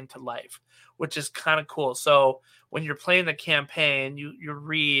campaign to life, which is kind of cool. So when you're playing the campaign, you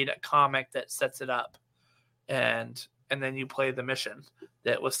read a comic that sets it up, and then you play the mission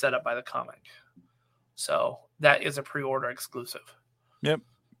that was set up by the comic. So that is a pre-order exclusive. Yep.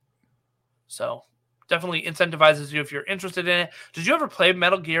 So definitely incentivizes you if you're interested in it. Did you ever play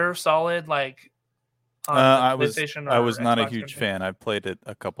Metal Gear Solid on PlayStation? I was not a huge fan. I've played it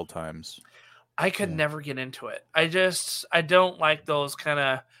a couple times. I could never get into it. I don't like those kind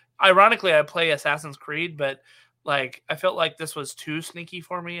of. Ironically, I play Assassin's Creed, but like I felt like this was too sneaky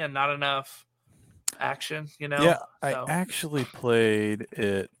for me and not enough action. Yeah, I actually played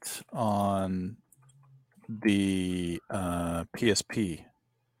it on the PSP.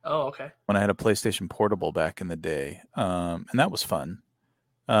 Oh, okay. when I had a PlayStation Portable back in the day, and that was fun.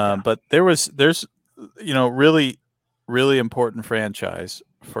 Yeah. But there's really really important franchise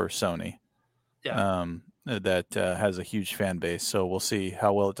for Sony Yeah. that has a huge fan base. So we'll see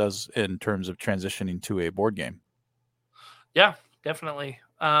how well it does in terms of transitioning to a board game. Yeah, definitely.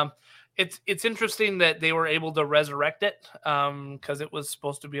 It's interesting that they were able to resurrect it because it was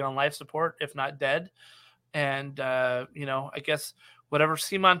supposed to be on life support, if not dead. And I guess whatever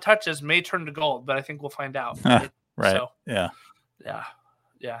Simon touches may turn to gold, but I think we'll find out, right? Right. So, Yeah. yeah,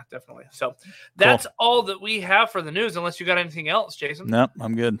 yeah, definitely. So Cool. that's all that we have for the news, unless you got anything else, Jason. Nope,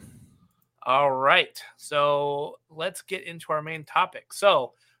 I'm good. All right. So let's get into our main topic.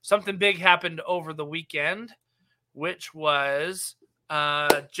 So something big happened over the weekend, which was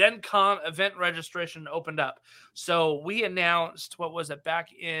Gencon event registration opened up. So we announced, what was it,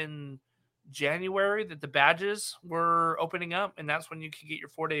 back in January, that the badges were opening up, and that's when you can get your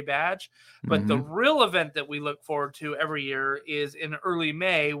 4-day badge. But the real event that we look forward to every year is in early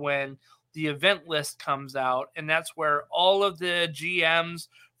May, when the event list comes out, and that's where all of the GMs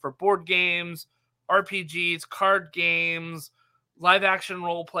for board games, RPGs, card games, live action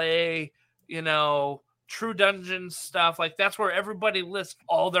role play, True Dungeons stuff, like that's where everybody lists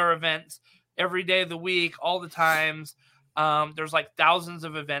all their events every day of the week, all the times. There's like thousands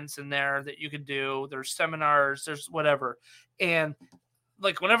of events in there that you could do. There's seminars, there's whatever. And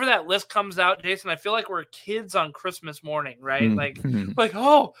like whenever that list comes out, Jason, I feel like we're kids on Christmas morning, right? Like,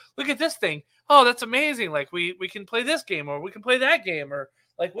 oh, look at this thing. Oh, that's amazing. Like we can play this game, or we can play that game, or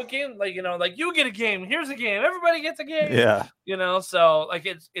like what game, like you get a game, here's a game, everybody gets a game. Yeah. So like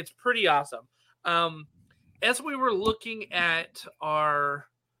it's pretty awesome. As we were looking at our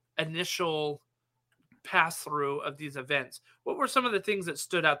initial pass through of these events, what were some of the things that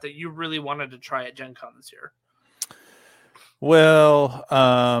stood out that you really wanted to try at Gen Con this year? Well,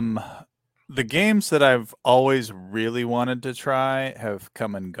 the games that I've always really wanted to try have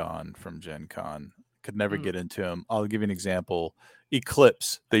come and gone from Gen Con. Could never get into them. I'll give you an example.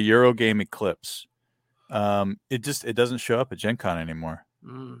 Eclipse, the Euro game Eclipse. It doesn't show up at Gen Con anymore.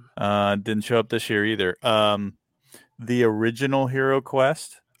 Didn't show up this year either. The original Hero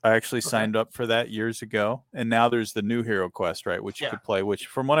Quest, I actually signed up for that years ago, and now there's the new Hero Quest, right, which you could play, which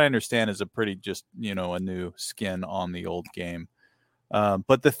from what I understand is a pretty just, a new skin on the old game.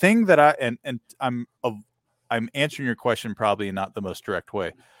 But the thing that I'm answering your question probably not the most direct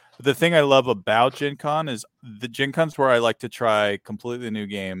way. But the thing I love about Gen Con is the Gen Con's where I like to try completely new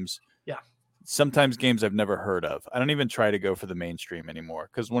games. Yeah. Sometimes games I've never heard of. I don't even try to go for the mainstream anymore,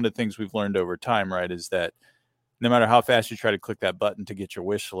 because one of the things we've learned over time, right, is that no matter how fast you try to click that button to get your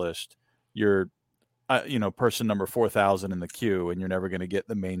wish list, you're, person number 4,000 in the queue, and you're never going to get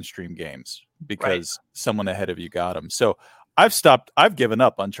the mainstream games because someone ahead of you got them. So I've given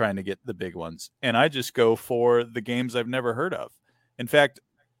up on trying to get the big ones, and I just go for the games I've never heard of. In fact,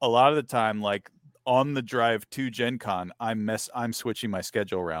 a lot of the time, like on the drive to Gen Con, I'm switching my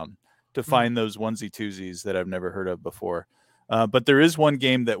schedule around to find those onesie twosies that I've never heard of before. But there is one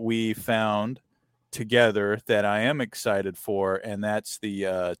game that we found together that I am excited for, and that's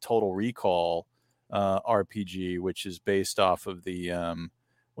the Total Recall RPG, which is based off of the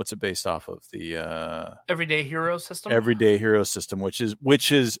what's it based off of? The Everyday Hero system. Everyday Hero system, which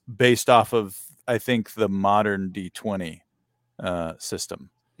is based off of, I think, the modern D20 system.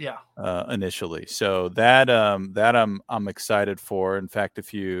 Yeah. Initially, so that I'm excited for. In fact,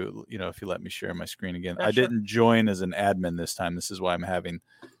 if you let me share my screen again, I didn't join as an admin this time. This is why I'm having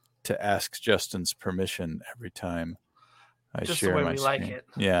to ask Justin's permission every time I just share the way my we screen. Like it.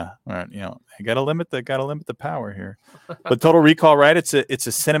 Yeah, all right. I gotta limit the power here. But Total Recall, right? It's a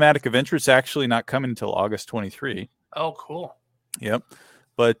cinematic adventure. It's actually not coming until August 23. Oh, cool. Yep.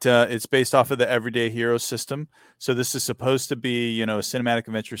 But it's based off of the Everyday Hero system. So this is supposed to be, a cinematic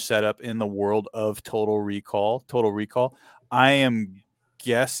adventure setup in the world of Total Recall. I am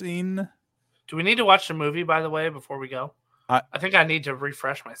guessing. Do we need to watch the movie, by the way, before we go? I think I need to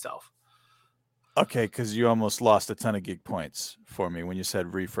refresh myself. Okay, because you almost lost a ton of geek points for me when you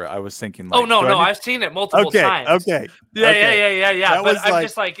said refresh. I was thinking, like, I've seen it multiple times. Okay. Yeah. But I'm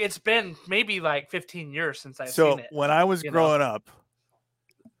just like, it's been maybe like 15 years since I've seen it. So when I was growing up,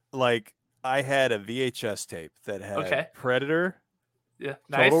 like, I had a VHS tape that had Predator,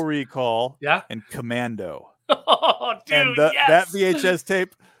 Total Recall, and Commando. Oh, dude, and that VHS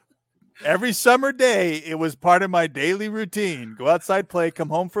tape, every summer day, it was part of my daily routine. Go outside, play, come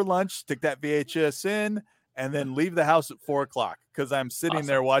home for lunch, stick that VHS in, and then leave the house at 4:00 because I'm sitting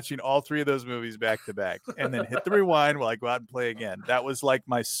there watching all three of those movies back to back, and then hit the rewind while I go out and play again. That was like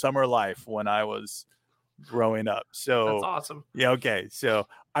my summer life when I was growing up. So That's awesome. Yeah, okay. So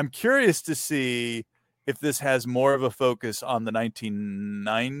I'm curious to see if this has more of a focus on the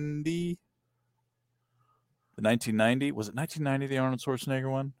 1990. The 1990 was it 1990 the Arnold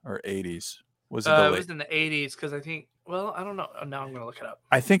Schwarzenegger one or 80s? Was it the It late? was in the 80s because I think. Well, I don't know. Now I'm gonna look it up.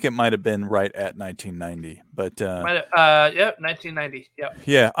 I think it might have been right at 1990, but Yeah, 1990. Yep.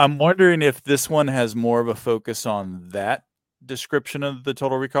 yeah, I'm wondering if this one has more of a focus on that description of the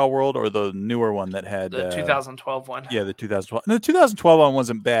Total Recall world or the newer one that had The 2012 one. Yeah, the 2012. And the 2012 one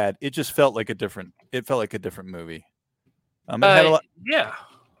wasn't bad. It just felt like a different. It felt like a different movie. It had a lot. Yeah.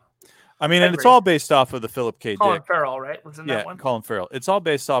 I mean, and it's all based off of the Philip K. Colin Dick. Farrell, right? Was in that one. Colin Farrell. It's all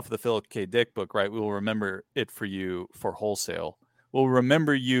based off of the Philip K. Dick book, right? We will remember it for you for wholesale. We'll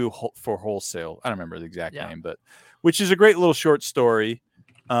remember you for wholesale. I don't remember the exact name, but which is a great little short story.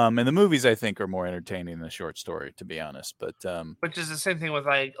 And the movies I think are more entertaining than the short story, to be honest. But which is the same thing with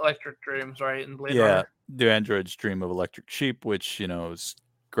like Electric Dreams, right? And Blade Runner. Do Androids Dream of Electric Sheep, which is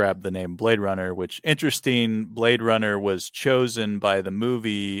grabbed the name Blade Runner, which interesting. Blade Runner was chosen by the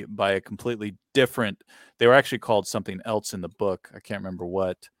movie by a completely different. They were actually called something else in the book. I can't remember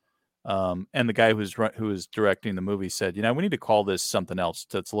what. And the guy who was directing the movie said, we need to call this something else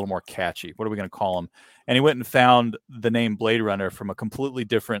that's a little more catchy. What are we going to call him? And he went and found the name Blade Runner from a completely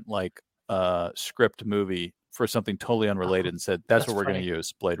different script movie for something totally unrelated and said, that's what we're going to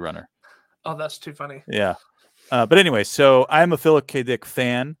use, Blade Runner. Oh, that's too funny. Yeah. But anyway, so I'm a Philip K. Dick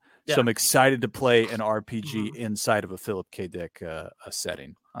fan, so I'm excited to play an RPG inside of a Philip K. Dick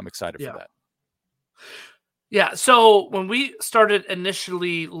setting. I'm excited for that. Yeah, so when we started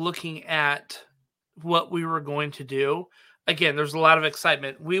initially looking at what we were going to do, again, there's a lot of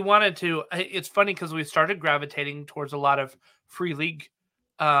excitement. We wanted to, it's funny because we started gravitating towards a lot of Free League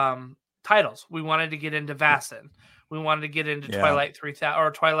titles. We wanted to get into Vaesen. We wanted to get into Twilight 3000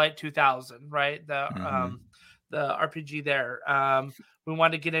 or Twilight 2000, right? The RPG there. We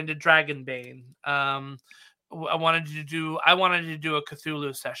wanted to get into Dragonbane. I wanted to do a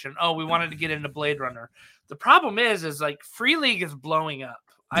Cthulhu session. Oh, we wanted to get into Blade Runner. The problem is like Free League is blowing up.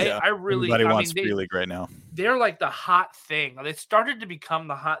 Everybody wants Free League right now. They're like the hot thing. They started to become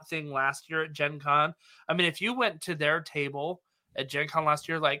the hot thing last year at Gen Con. I mean, if you went to their table at Gen Con last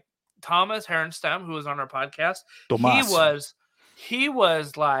year, like Thomas Herenstam, who was on our podcast, he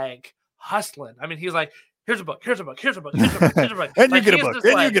was like hustling. I mean, he was like, here's a book. And you get a book.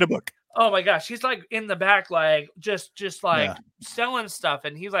 And you get a book. Oh my gosh, he's like in the back, like just selling stuff,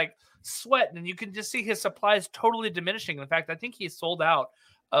 and he's like sweating, and you can just see his supplies totally diminishing. In fact, I think he sold out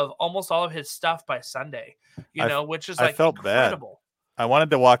of almost all of his stuff by Sunday. Which is like incredible. Bad. I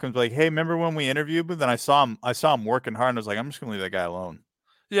wanted to walk him and be like, hey, remember when we interviewed? But then I saw him working hard, and I was like, I'm just gonna leave that guy alone.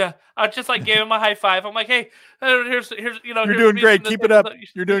 Yeah, I just like gave him a high five. I'm like, hey, here's you're doing great. Keep it up.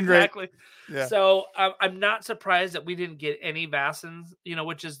 You're doing exactly. Great. Yeah. So I'm not surprised that we didn't get any Vaesen.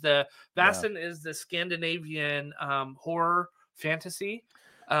 Which is Vaesen is the Scandinavian horror fantasy,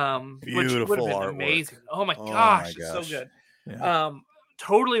 which would have been amazing. Oh my gosh, it's so good. Yeah.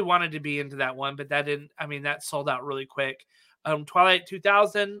 Totally wanted to be into that one, but that didn't. I mean, that sold out really quick. Twilight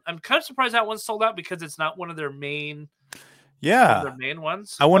 2000. I'm kind of surprised that one sold out because it's not one of their main. Yeah, their main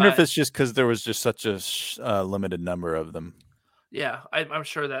ones. I wonder if it's just because there was just such a limited number of them. Yeah, I'm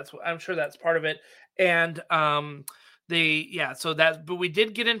sure that's part of it. And but we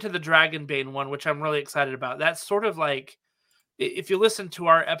did get into the Dragonbane one, which I'm really excited about. That's sort of like, if you listen to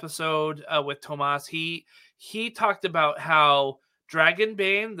our episode with Tomas, he talked about how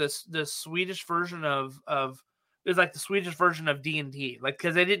Dragonbane, the Swedish version of is like the Swedish version of D&D, like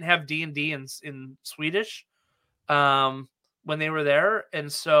because they didn't have D&D in Swedish. When they were there,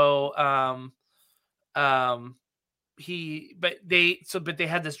 and so but they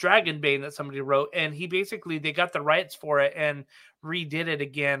had this Dragonbane that somebody wrote, and they got the rights for it and redid it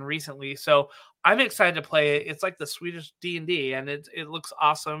again recently. So I'm excited to play it. It's like the Swedish D&D, and it looks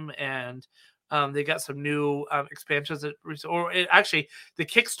awesome. And they got some new expansions actually the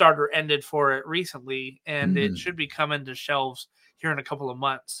Kickstarter ended for it recently, and it should be coming to shelves here in a couple of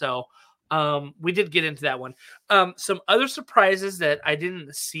months. So we did get into that one. Some other surprises that I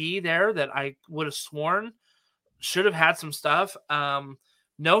didn't see there that I would have sworn should have had some stuff.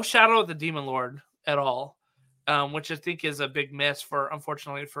 No Shadow of the Demon Lord at all, which I think is a big miss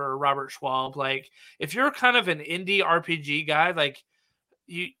unfortunately for Robert Schwalb. Like, if you're kind of an indie RPG guy, like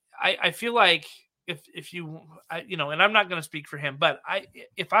I feel like if you and I'm not going to speak for him, but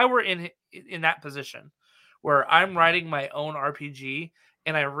if I were in that position where I'm writing my own RPG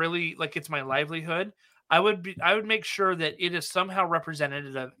and I really like it's my livelihood, I would make sure that it is somehow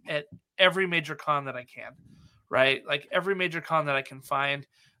representative at every major con that I can, right? Like every major con that I can find,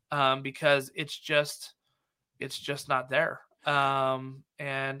 because it's just it's just not there. And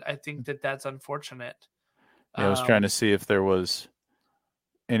I think that that's unfortunate. Yeah, I was trying to see if there was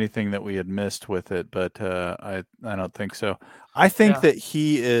anything that we had missed with it, but I don't think so. I think that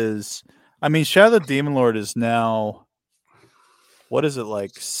he is. I mean, Shadow the Demon Lord is now. What is it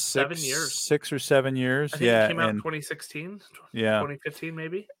like 7 years? 6 or 7 years? I think it came out in 2016, yeah, 2015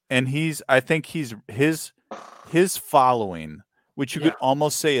 maybe. And I think he's his following, which you could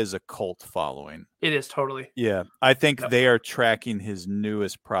almost say is a cult following. It is totally. Yeah, I think they are tracking his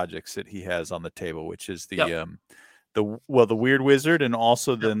newest projects that he has on the table, which is the Weird Wizard, and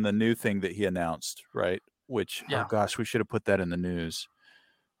also then the new thing that he announced, right? Which oh gosh, we should have put that in the news.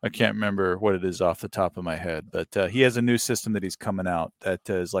 I can't remember what it is off the top of my head, but he has a new system that he's coming out that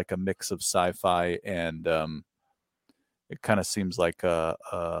is like a mix of sci-fi and it kind of seems like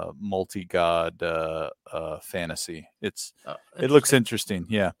a multi-god fantasy. It looks interesting,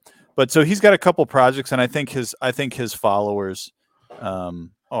 yeah. But so he's got a couple projects, and I think his followers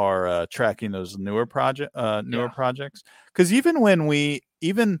are tracking those newer projects. Because even when we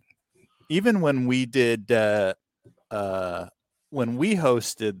did when we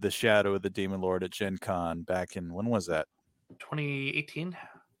hosted the Shadow of the Demon Lord at Gencon back in, when was that? 2018.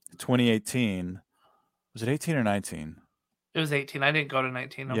 2018. Was it 18 or 19? It was 18. I didn't go to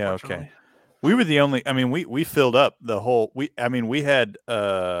 19. Yeah, unfortunately. okay. We were the only. I mean, we filled up the whole. We had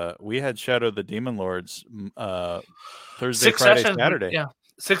Shadow of the Demon Lords Thursday, 6 Friday, sessions, Saturday. Yeah,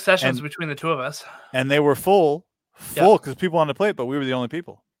 6 sessions between the two of us, and they were full because people wanted to play it, but we were the only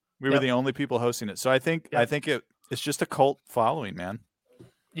people. We were the only people hosting it. So I think it's just a cult following, man.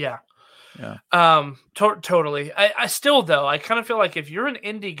 Yeah. Yeah. Totally. I still, though, I kind of feel like if you're an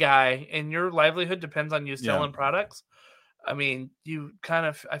indie guy and your livelihood depends on you selling products, I mean,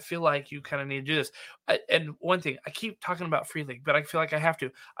 I feel like you kind of need to do this. And one thing, I keep talking about Free League, but I feel like I have to.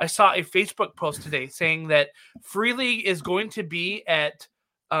 I saw a Facebook post today saying that Free League is going to be at,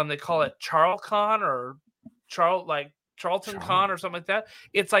 they call it CharlCon or Charlton Con or something like that.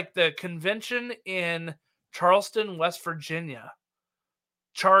 It's like the convention in Charleston, West Virginia.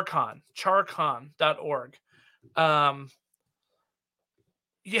 charcon.org.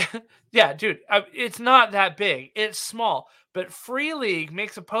 Yeah, dude, it's not that big. It's small, but Free League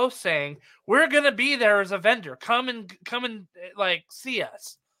makes a post saying we're gonna be there as a vendor. Come and like see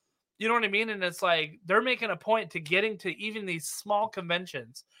us. You know what I mean? And it's like they're making a point to getting to even these small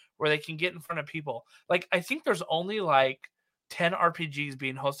conventions where they can get in front of people. Like I think there's only like 10 RPGs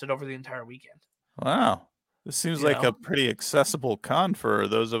being hosted over the entire weekend. Wow. This seems like a pretty accessible con for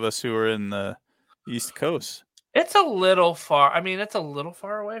those of us who are in the East Coast. It's a little far. I mean, it's a little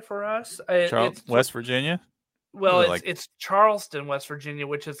far away for us. It's West Virginia? Well, it's Charleston, West Virginia,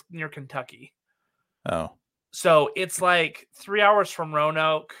 which is near Kentucky. Oh. So it's like 3 hours from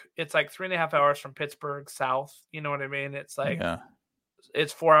Roanoke. It's like 3.5 hours from Pittsburgh south. You know what I mean? It's like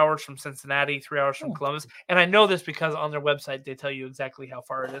it's 4 hours from Cincinnati, 3 hours from Columbus. And I know this because on their website, they tell you exactly how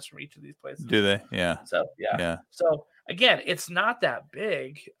far it is from each of these places. Do they? Yeah. So, yeah. So, again, it's not that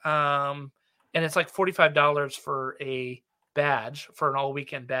big. And it's like $45 for a badge, for an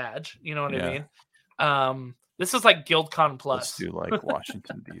all-weekend badge. You know what I mean? This is like GuildCon Plus. Let's do like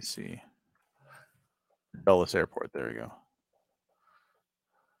Washington, D.C. Dulles Airport. There you go.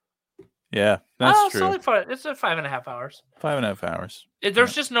 Yeah, that's true. It's a 5.5 hours. 5.5 hours.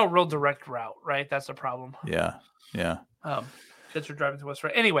 There's just no real direct route, right? That's the problem. Yeah. Kids are driving to West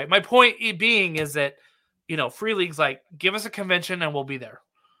Virginia. Anyway, my point being is that, Free League's like, give us a convention and we'll be there.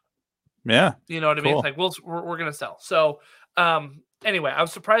 Yeah. You know what I mean? It's like, we're going to sell. So, anyway, I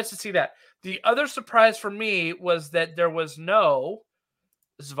was surprised to see that. The other surprise for me was that there was no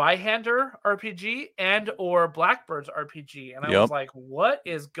Zweihander RPG and or Blackbird's RPG. And I was like, what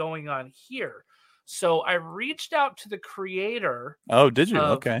is going on here? So I reached out to the creator. Oh, did you?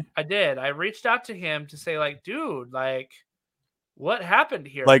 Okay. I did. I reached out to him to say, like, dude, like, what happened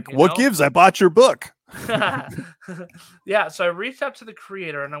here? Like, what gives? I bought your book. Yeah, so I reached out to the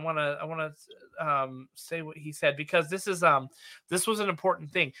creator, and I want to say what he said, because this was an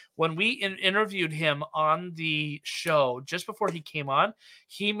important thing. When we interviewed him on the show just before he came on,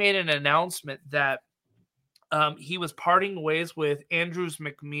 he made an announcement that he was parting ways with Andrews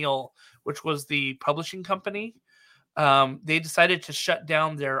McMeel, which was the publishing company. They decided to shut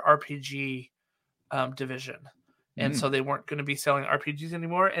down their RPG division. And so they weren't going to be selling RPGs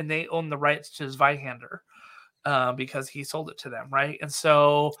anymore, and they own the rights to Zweihander because he sold it to them, right? And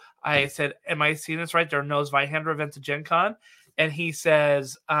so I said, am I seeing this right? There are no Zweihander events at Gen Con. And he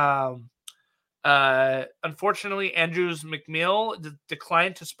says, unfortunately, Andrews McMeel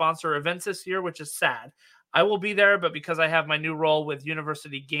declined to sponsor events this year, which is sad. I will be there, but because I have my new role with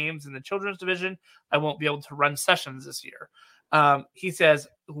University Games in the children's division, I won't be able to run sessions this year. He says,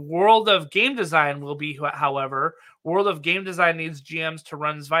 World of Game Design will be, however, World of Game Design needs GMs to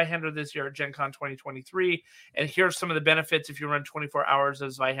run Zweihander this year at Gen Con 2023. And here's some of the benefits if you run 24 hours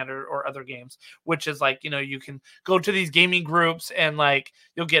of Zweihander or other games, which is like, you can go to these gaming groups and like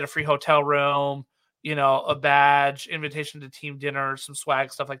you'll get a free hotel room, a badge, invitation to team dinner, some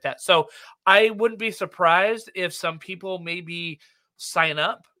swag, stuff like that. So I wouldn't be surprised if some people maybe sign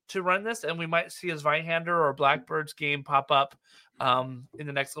up to run this, and we might see a Zweihander or Blackbird's game pop up in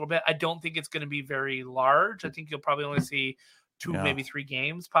the next little bit. I don't think it's going to be very large. I think you'll probably only see 2, maybe 3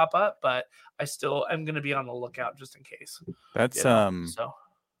 games pop up, but I still am going to be on the lookout just in case. That's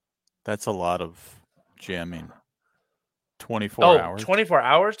that's a lot of jamming. 24 hours. 24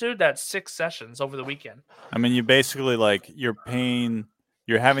 hours, dude. That's 6 sessions over the weekend. I mean, you basically you're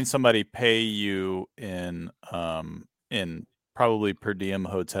having somebody pay you in probably per diem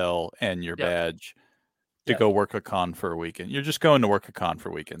hotel and your badge to go work a con for a weekend. You're just going to work a con for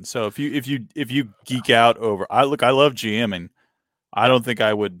a weekend. So if you geek out over, I love GMing. I don't think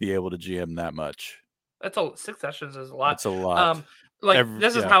I would be able to GM that much. That's 6 sessions is a lot. That's a lot.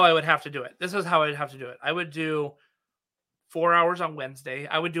 This is how I would have to do it. I would do 4 hours on Wednesday.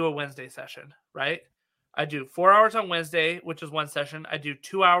 I would do a Wednesday session, right? I do 4 hours on Wednesday, which is one session. I do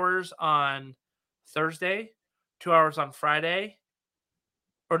 2 hours on Thursday, 2 hours on Friday.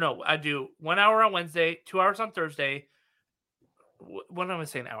 Or no, I do 1 hour on Wednesday, 2 hours on Thursday. What am I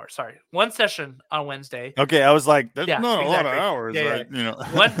saying? Hours? Sorry, one session on Wednesday. Okay, I was like, "There's not a lot of hours."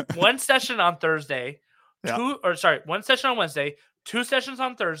 One session on Thursday, one session on Wednesday, 2 sessions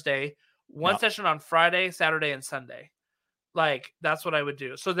on Thursday, one session on Friday, Saturday, and Sunday. Like that's what I would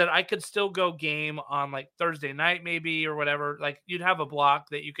do, so that I could still go game on like Thursday night, maybe, or whatever. Like you'd have a block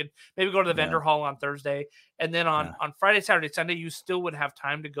that you could maybe go to the vendor hall on Thursday, and then on Friday, Saturday, Sunday, you still would have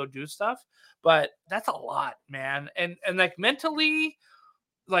time to go do stuff. But that's a lot, man. And like mentally,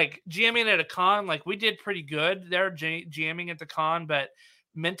 like GMing at a con, like we did pretty good there, GMing at the con, but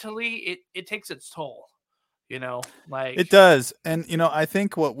mentally, it takes its toll. Like it does. And I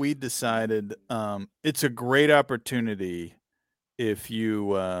think what we decided, it's a great opportunity if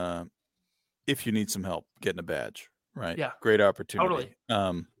you need some help getting a badge, right? Yeah, great opportunity.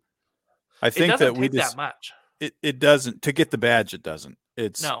 Totally. I think that we that much. It doesn't to get the badge. It doesn't.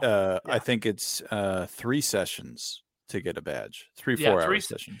 It's I think it's 3 sessions to get a badge. 4-hour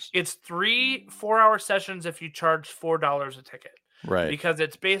sessions. It's 3 4-hour sessions if you charge $4 a ticket. Right. Because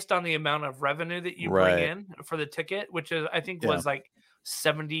it's based on the amount of revenue that you bring in for the ticket, which is I think was like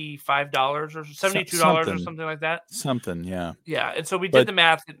 $75 or $72 or something like that. Something, yeah. Yeah, and so we did the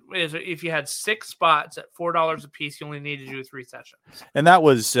math. Is if you had 6 spots at $4 a piece, you only need to do 3 sessions. And that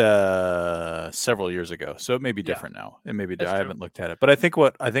was several years ago, so it may be different now. It may be. I haven't looked at it, but I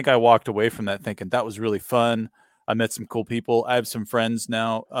think I walked away from that thinking that was really fun. I met some cool people. I have some friends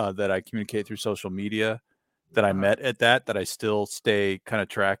now that I communicate through social media that I met at that I still stay kind of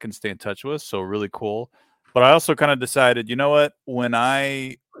track and stay in touch with. So really cool. But I also kind of decided, you know what, when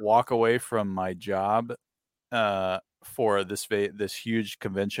I walk away from my job for this huge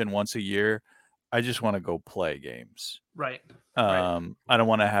convention once a year, I just want to go play games. Right. I don't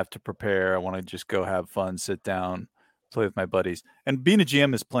want to have to prepare. I want to just go have fun, sit down, play with my buddies. And being a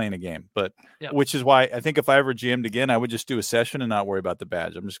GM is playing a game, but which is why I think if I ever GM'd again, I would just do a session and not worry about the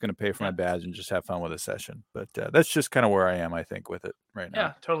badge. I'm just going to pay for my badge and just have fun with a session. But that's just kind of where I am, I think, with it right now.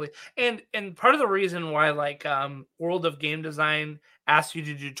 Yeah, totally. And part of the reason why like World of Game Design asks you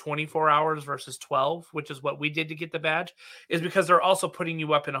to do 24 hours versus 12, which is what we did to get the badge, is because they're also putting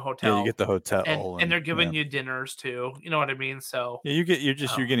you up in a hotel. Yeah, you get the hotel, and they're giving you dinners too. You know what I mean? So yeah,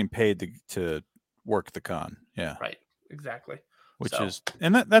 you're getting paid to work the con. Yeah, right. Exactly. Which is,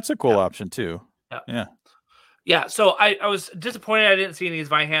 and that's a cool option too. Yeah. So I was disappointed I didn't see any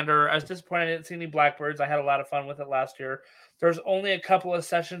Zweihander. I was disappointed I didn't see any Blackbirds. I had a lot of fun with it last year. There's only a couple of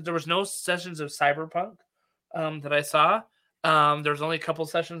sessions. There was no sessions of Cyberpunk that I saw. There's only a couple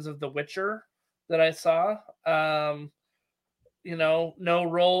sessions of The Witcher that I saw. No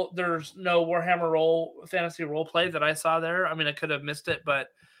role. There's no Warhammer fantasy role play that I saw there. I mean, I could have missed it, but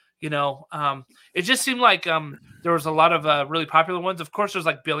it just seemed like there was a lot of really popular ones. Of course, there's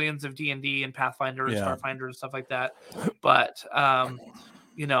like billions of D&D and Pathfinder and Starfinder and stuff like that. But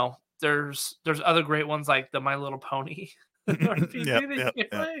there's other great ones like the My Little Pony. Hey,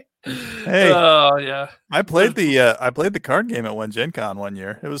 oh yeah. I played the card game at one Gen Con one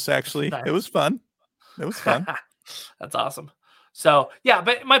year. It was actually It was fun. It was fun. That's awesome. So yeah,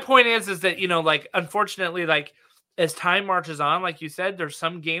 but my point is that like unfortunately, like as time marches on, like you said, there's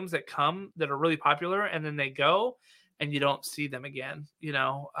some games that come that are really popular and then they go and you don't see them again.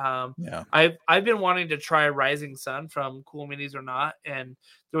 Yeah. I've been wanting to try Rising Sun from Cool Minis or Not, and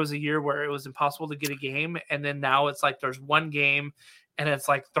there was a year where it was impossible to get a game, and then now it's like there's one game and it's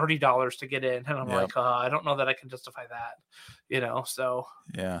like $30 to get in, and I'm like, I don't know that I can justify that. So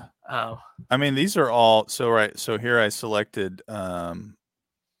yeah. uh, I mean, these are all so here I selected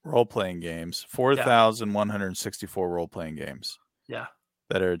role-playing games, 4,164 role-playing games yeah,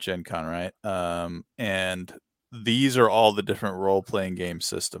 that are at Gen Con, right? And these are all the different role-playing game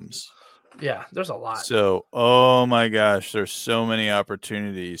systems. yeah, there's a lot. So, oh my gosh, there's so many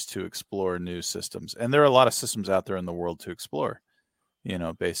opportunities to explore new systems. And there are a lot of systems out there in the world to explore,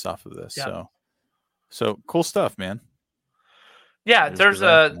 based off of this. Yeah. So cool stuff, man. Yeah, there's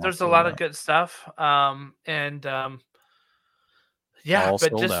I'll a pull it lot of up. good stuff. Yeah, All but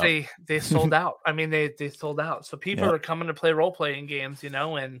sold just out. they sold out. I mean, they sold out. So people Yep. are coming to play role playing games,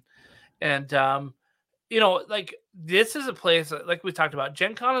 and like this is a place like we talked about.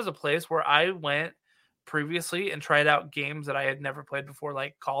 Gen Con is a place where I went previously and tried out games that I had never played before,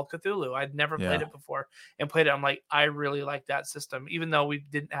 like Call of Cthulhu. I'd never played Yeah. it before and played it. I'm like, I really like that system, even though we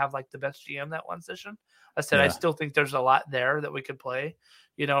didn't have like the best GM that one session. I said, I Yeah. still think there's a lot there that we could play,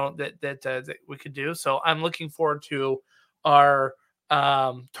 that we could do. So I'm looking forward to our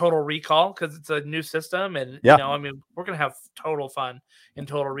Total Recall because it's a new system, and Yeah. I mean, we're gonna have total fun in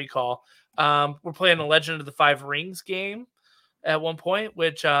Total Recall. We're playing a Legend of the Five Rings game at one point,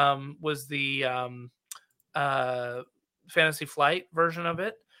 which was the Fantasy Flight version of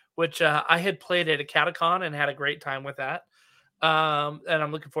it, which I had played at a Catacon and had a great time with that. And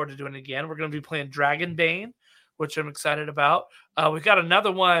I'm looking forward to doing it again. We're going to be playing Dragonbane, which I'm excited about. We've got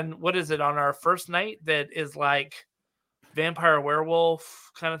another one. What is it on our first night that is like vampire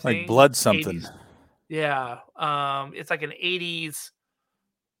werewolf kind of thing, Like blood something. 80s. Yeah. It's like an 80s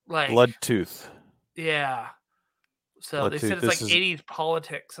like Blood Tooth. Yeah. So Blood they Tooth. said it's This like is 80s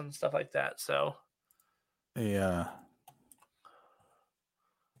politics and stuff like that. So yeah.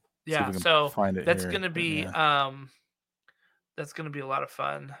 yeah, so find it that's here. gonna be Yeah. that's gonna be a lot of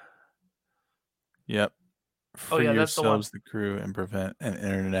fun. Yep. Oh Free yeah, that's the one. yourselves, the crew, and prevent an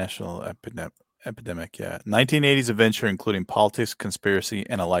international epidemic. Yeah. 1980s adventure, including politics, conspiracy,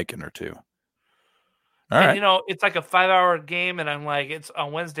 and a lichen or two. All And right. it's like a 5-hour game, and I'm like, it's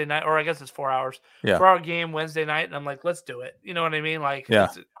on Wednesday night, or I guess it's 4 hours. Yeah. 4-hour game Wednesday night, and I'm like, let's do it. You know what I mean? Like, Yeah.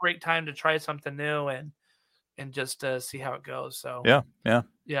 it's a great time to try something new and just see how it goes. So yeah.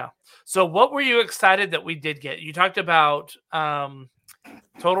 So what were you excited that we did get? You talked about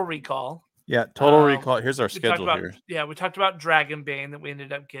Total Recall. Yeah, Total Recall. Here's our schedule here. Yeah, we talked about Dragonbane that we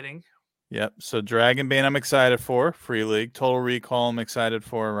ended up getting. Yep. So Dragonbane, I'm excited for. Free League. Total Recall, I'm excited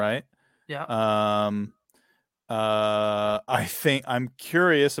for. Right. Yeah. I think I'm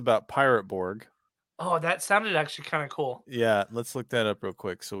curious about Pirate Borg. Oh, that sounded actually kind of cool. Yeah, let's look that up real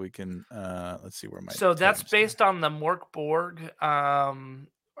quick so we can. Let's see where my. So that's based on the Mork Borg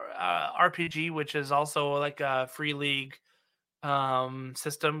RPG, which is also like a Free League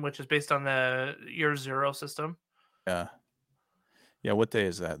system, which is based on the Year Zero system. Yeah. Yeah. What day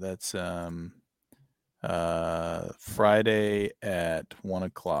is that? That's Friday at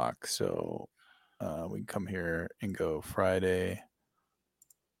 1:00. So we can come here and go Friday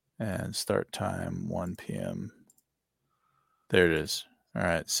and start time 1 p.m. There it is. All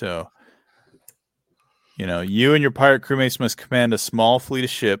right. So, you and your pirate crewmates must command a small fleet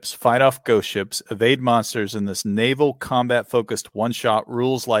of ships, fight off ghost ships, evade monsters in this naval combat-focused one-shot,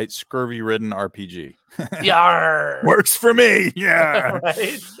 rules-light, scurvy-ridden RPG. Yarr! Works for me. Yeah.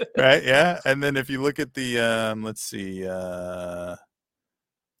 Right? Right. Yeah. And then if you look at the, let's see. I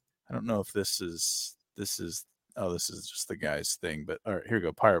don't know if this is just the guy's thing, but all right, here we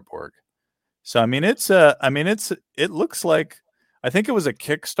go. Pirate Borg. So, I mean, it looks like, I think it was a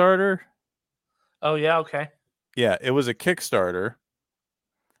Kickstarter. Oh yeah. Okay. Yeah, it was a Kickstarter.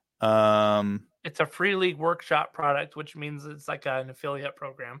 It's a Free League Workshop product, which means it's like an affiliate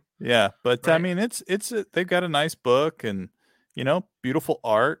program. Yeah, but right? I mean, they've got a nice book and beautiful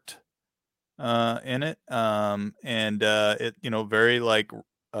art in it. And it very like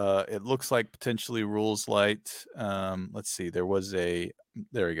it looks like potentially rules light. Let's see, there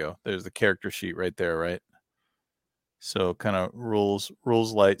we go. There's the character sheet right there, right? So kind of rules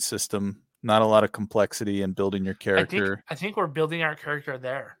light system. Not a lot of complexity in building your character. I think we're building our character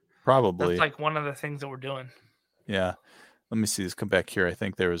there. Probably. That's like one of the things that we're doing. Yeah. Let me see. Let's come back here. I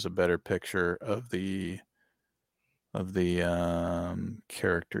think there was a better picture of the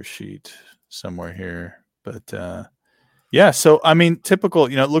character sheet somewhere here. But yeah, so I mean, typical,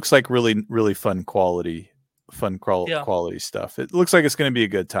 it looks like really, really fun quality Yeah. quality stuff. It looks like it's going to be a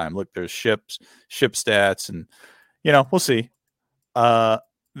good time. Look, there's ship stats, and we'll see.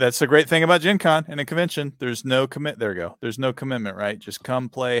 That's the great thing about Gen Con and a convention. There's no there you go. There's no commitment, right? Just come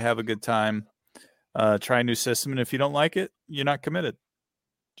play, have a good time, try a new system, and if you don't like it, you're not committed.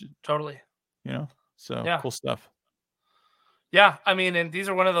 Totally. So Yeah. cool stuff. Yeah, I mean, and these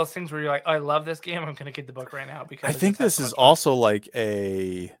are one of those things where you're like, oh, I love this game. I'm going to get the book right now because I think this is also like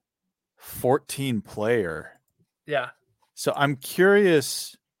a 14 player. Yeah. So I'm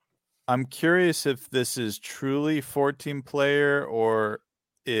curious if this is truly 14 player or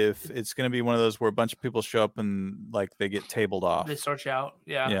if it's going to be one of those where a bunch of people show up and like they get tabled off. They sort you out.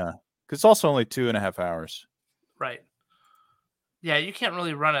 Yeah. Yeah. Because it's also only 2.5 hours. Right. Yeah, you can't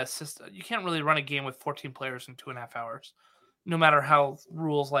really run a system. You can't really run a game with 14 players in 2.5 hours, no matter how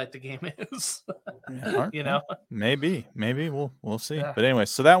rules light the game is. Maybe we'll see. Yeah. But anyway,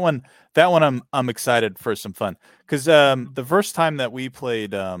 so that one I'm excited for some fun because the first time that we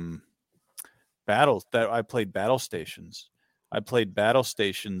played I played Battle Stations. I played Battle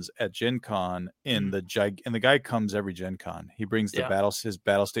Stations at Gen Con and the guy comes every Gen Con. He brings his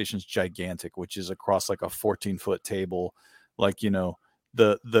Battle Stations gigantic, which is across like a 14-foot table. Like,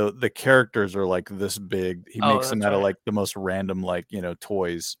 the characters are like this big. He makes them out of like the most random, like,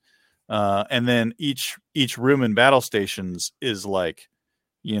 toys. And then each room in Battle Stations is like,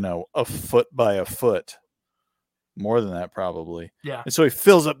 a foot by a foot. More than that, probably. Yeah. And so he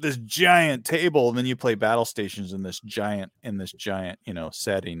fills up this giant table, and then you play Battle Stations in this giant,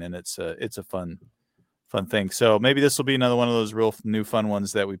 setting, and it's a fun thing. So maybe this will be another one of those real new fun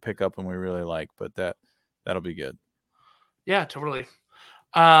ones that we pick up and we really like. But that'll be good. Yeah, totally.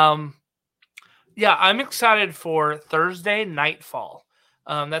 Yeah, I'm excited for Thursday Nightfall.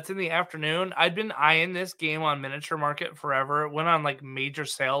 That's in the afternoon. I'd been eyeing this game on Miniature Market forever. It went on like major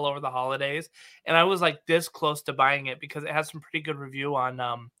sale over the holidays, and I was like this close to buying it because it has some pretty good review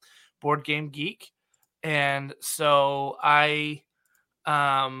on Board Game Geek, and so I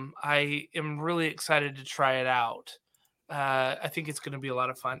am really excited to try it out. I think it's going to be a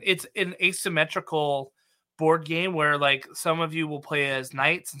lot of fun. It's an asymmetrical board game where like some of you will play as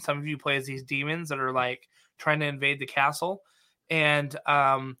knights and some of you play as these demons that are like trying to invade the castle. And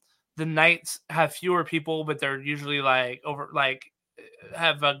the knights have fewer people, but they're usually like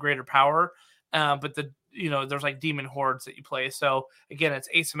have a greater power. But there's like demon hordes that you play. So again, it's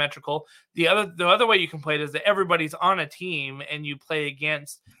asymmetrical. The other way you can play it is that everybody's on a team and you play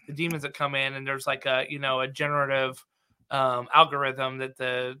against the demons that come in, and there's like a generative algorithm that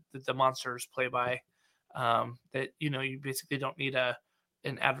the monsters play by. That you basically don't need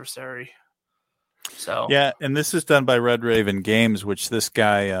an adversary. So yeah, and this is done by Red Raven Games, which this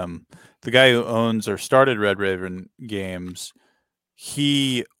guy, the guy who owns or started Red Raven Games,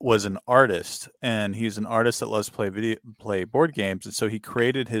 he was an artist, and he's an artist that loves play board games, and so he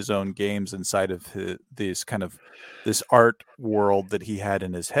created his own games inside of this art world that he had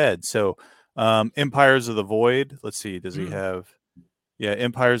in his head. So, Empires of the Void. Let's see, does he have? Yeah,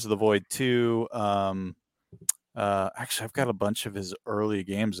 Empires of the Void 2. Actually, I've got a bunch of his early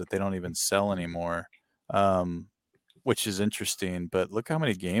games that they don't even sell anymore, which is interesting. But look how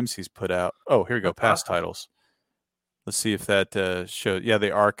many games he's put out. Oh, here we go. Past titles. Let's see if that shows. Yeah,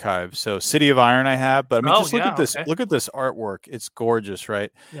 the archive. So City of Iron I have, but I mean, look at this. Okay. Look at this artwork. It's gorgeous,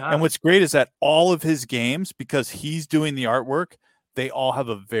 right? Yeah. And what's great is that all of his games, because he's doing the artwork, they all have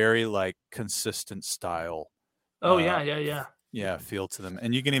a very like consistent style. Oh yeah. Yeah, feel to them.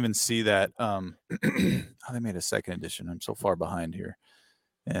 And you can even see that they made a second edition. I'm so far behind here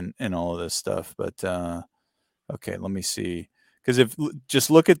and all of this stuff. But okay, let me see. Because if just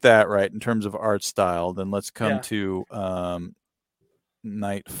look at that, right, in terms of art style, then let's come to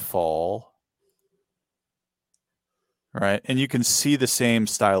Nightfall. Right. And you can see the same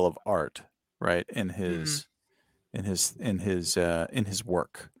style of art, right, in his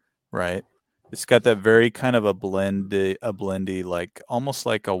work, right? It's got that very kind of a blendy, like almost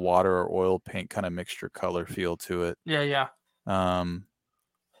like a water or oil paint kind of mixture color feel to it. Yeah.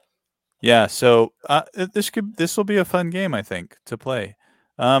 Yeah. So this will be a fun game, I think, to play.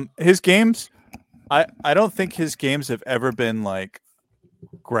 His games, I don't think his games have ever been like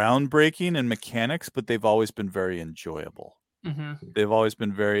groundbreaking in mechanics, but they've always been very enjoyable. Mm-hmm. They've always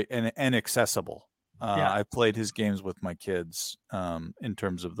been very and accessible. I played his games with my kids in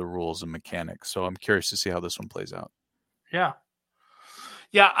terms of the rules and mechanics. So I'm curious to see how this one plays out. Yeah.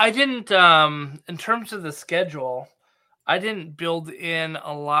 I didn't, in terms of the schedule, I didn't build in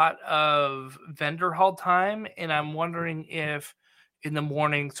a lot of vendor hall time. And I'm wondering if in the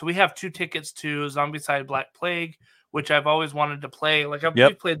morning, so we have 2 tickets to Zombicide Black Plague, which I've always wanted to play. Like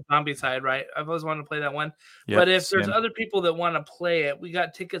we've played Zombicide, right? I've always wanted to play that one. But if there's other people that want to play it, we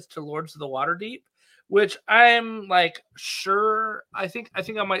got tickets to Lords of the Waterdeep, which I'm like sure. I think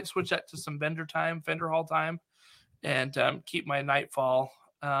I might switch that to some vendor hall time, and keep my Nightfall.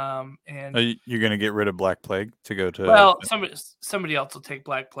 And you're gonna get rid of Black Plague to go to. Well, somebody else will take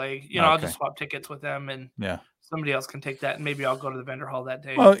Black Plague. I'll just swap tickets with them, and somebody else can take that, and maybe I'll go to the vendor hall that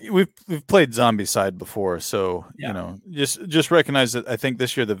day. Well, we've played Zombicide before, so just recognize that I think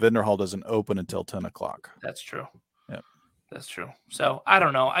this year the vendor hall doesn't open until 10:00. That's true. Yeah, that's true. So I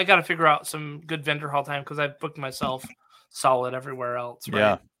don't know. I got to figure out some good vendor hall time because I've booked myself solid everywhere else. Right?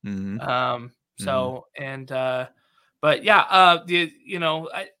 Yeah. Mm-hmm. So but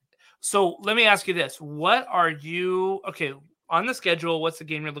so let me ask you this: what are you on the schedule? What's the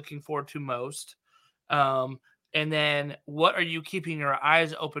game you're looking forward to most? And then what are you keeping your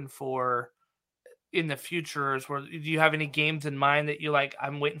eyes open for in the future? Do you have any games in mind that you like?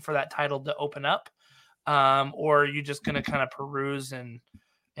 I'm waiting for that title to open up, or are you just going to kind of peruse and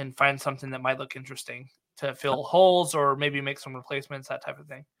find something that might look interesting to fill holes or maybe make some replacements, that type of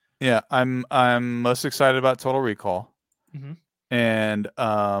thing? Yeah, I'm most excited about Total Recall. Mm-hmm. And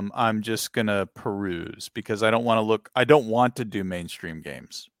I'm just gonna peruse because I don't want to do mainstream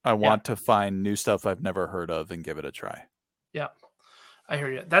games. I want to find new stuff I've never heard of and give it a try. Yeah, I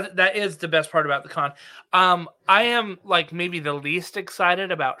hear you. That is the best part about the con. I am like maybe the least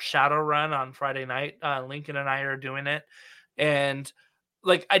excited about Shadowrun on Friday night. Lincoln and I are doing it, and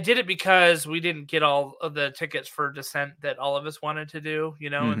like I did it because we didn't get all of the tickets for Descent that all of us wanted to do,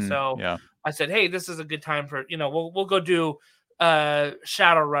 and so I said, hey, this is a good time for we'll go do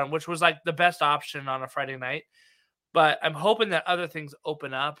Shadowrun, which was like the best option on a Friday night. But I'm hoping that other things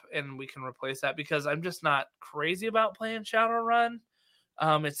open up and we can replace that because I'm just not crazy about playing Shadowrun.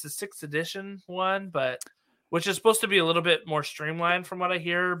 It's the 6th edition one, but which is supposed to be a little bit more streamlined from what I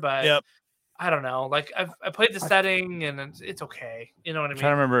hear. But I don't know. Like I played the setting and it's okay. You know what I mean? I'm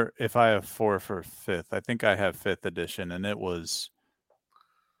trying to remember if I have 4 for 5th. I think I have 5th edition, and it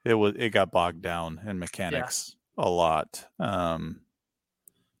got bogged down in mechanics a lot.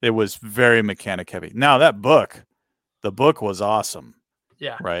 It was very mechanic heavy. Now the book was awesome.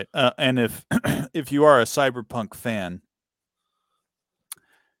 Yeah. Right. And if you are a Cyberpunk fan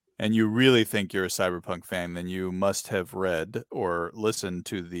and you really think you're a Cyberpunk fan, then you must have read or listened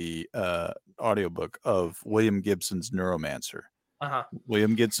to the audiobook of William Gibson's Neuromancer. Uh-huh.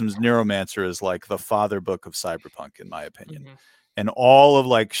 William Gibson's Neuromancer is like the father book of Cyberpunk, in my opinion. Mm-hmm. And all of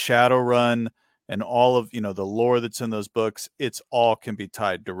like Shadowrun and all of, the lore that's in those books, it's all can be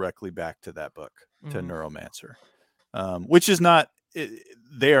tied directly back to that book, to Neuromancer. Which is not,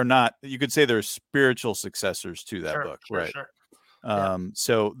 they are not, you could say they're spiritual successors to that book, right? Sure.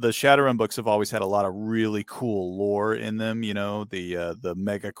 So the Shadowrun books have always had a lot of really cool lore in them, the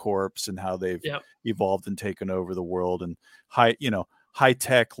megacorps and how they've evolved and taken over the world and high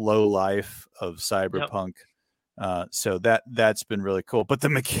tech, low life of cyberpunk. So that's been really cool, but the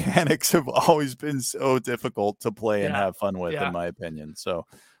mechanics have always been so difficult to play and have fun with, in my opinion. So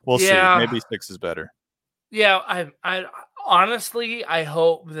we'll see. Maybe 6 is better. Yeah, I honestly, I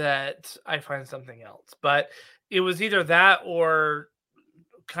hope that I find something else, but it was either that or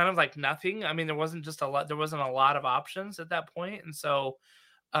kind of like nothing. I mean, there wasn't a lot of options at that point. And so,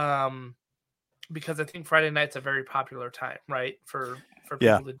 because I think Friday night's a very popular time, right? For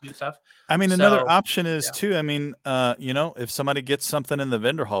people to do stuff. I mean, another option is too, I mean, if somebody gets something in the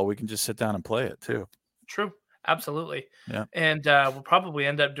vendor hall, we can just sit down and play it too. True. Absolutely. Yeah. And we'll probably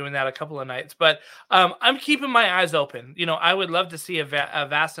end up doing that a couple of nights, but I'm keeping my eyes open. I would love to see a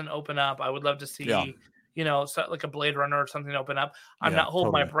Vastin open up. I would love to see, like a Blade Runner or something open up. I'm not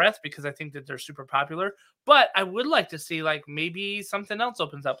holding my breath because I think that they're super popular, but I would like to see like maybe something else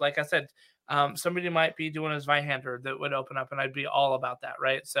opens up. Like I said, somebody might be doing a Zweihander that would open up and I'd be all about that.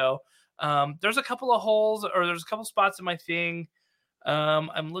 Right. So there's a couple of holes or there's a couple spots in my thing.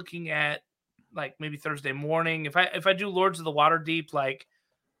 I'm looking at like maybe Thursday morning. If I do Lords of the Waterdeep, like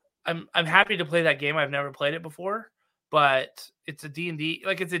I'm happy to play that game. I've never played it before, but it's a D&D,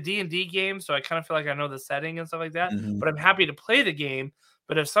 like it's a D&D game. So I kind of feel like I know the setting and stuff like that, but I'm happy to play the game.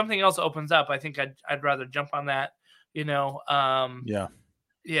 But if something else opens up, I think I'd rather jump on that,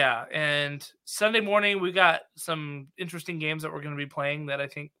 Yeah. And Sunday morning, we got some interesting games that we're going to be playing that I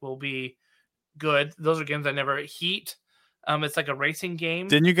think will be good. Those are games I never Heat. It's like a racing game.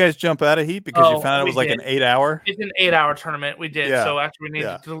 Didn't you guys jump out of Heat because you found out it was like an 8-hour? It's an 8-hour tournament. We did. So actually, we need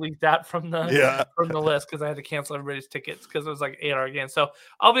to delete that from the list because I had to cancel everybody's tickets because it was like 8-hour game. So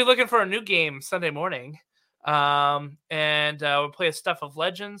I'll be looking for a new game Sunday morning. And we'll play a Stuff of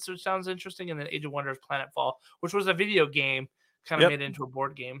Legends, which sounds interesting, and then Age of Wonders Planetfall, which was a video game kind of made into a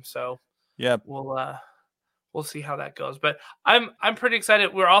board game. So we'll see how that goes. But I'm pretty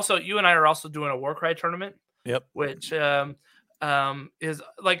excited. You and I are also doing a Warcry tournament. Yep. Which is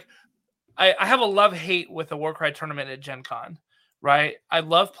like I have a love-hate with the Warcry tournament at Gencon, right? I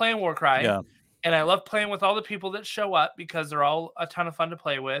love playing Warcry, and I love playing with all the people that show up because they're all a ton of fun to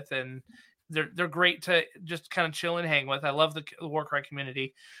play with, and they're great to just kind of chill and hang with. I love the Warcry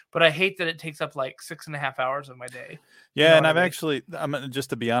community, but I hate that it takes up like 6.5 hours of my day. Yeah, and I'm just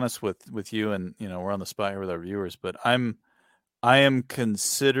to be honest with you, and we're on the spot here with our viewers, but I am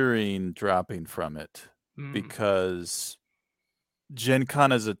considering dropping from it because Gen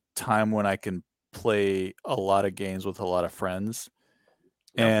Con is a time when I can play a lot of games with a lot of friends.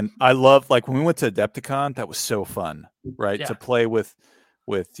 Yep. And I love, like, when we went to Adepticon, that was so fun, right? Yeah. To play with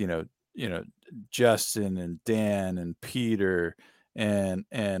Justin and Dan and Peter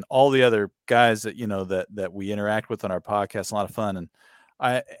and all the other guys that that we interact with on our podcast. A lot of fun.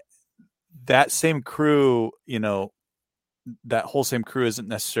 And that same crew, that whole same crew isn't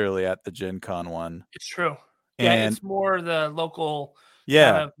necessarily at the Gen Con one. It's true. Yeah, it's more the local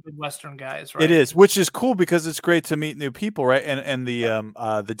kind of Midwestern guys, right? It is, which is cool because it's great to meet new people, right? And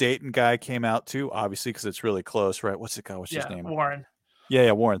the Dayton guy came out too, obviously, because it's really close, right? What's his name? Warren.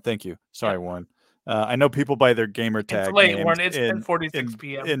 Yeah, Warren. Thank you. Sorry, Warren. I know people by their gamer tag. It's late, Warren. It's 10:46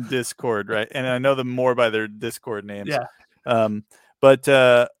 p.m. in Discord, right? And I know them more by their Discord names. Yeah.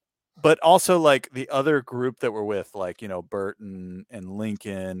 But also, like, the other group that we're with, like, Burton and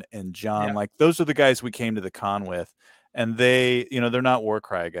Lincoln and John, like, those are the guys we came to the con with. And they, they're not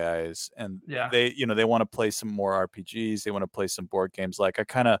Warcry guys. And they want to play some more RPGs. They want to play some board games. Like, I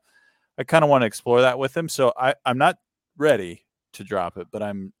kind of want to explore that with them. So I'm not ready to drop it, but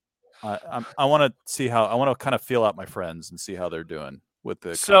I want to see I want to kind of feel out my friends and see how they're doing with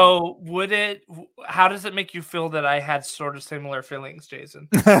the. So how does it make you feel that I had sort of similar feelings, Jason?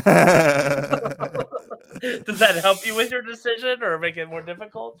 Does that help you with your decision or make it more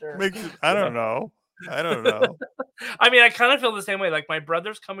difficult? Or I don't know. I mean, I kind of feel the same way. Like, my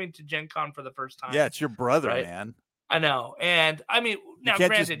brother's coming to Gen Con for the first time. Yeah, it's your brother, right? Man. I know. And I mean, now, you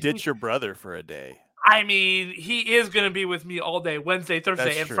can't just ditch your brother for a day. I mean, he is going to be with me all day, Wednesday,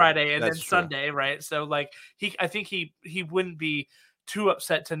 Thursday, and Friday, and then Sunday, right? So, like, I think he wouldn't be too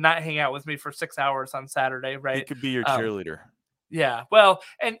upset to not hang out with me for 6 hours on Saturday, right? He could be your cheerleader. Yeah, well,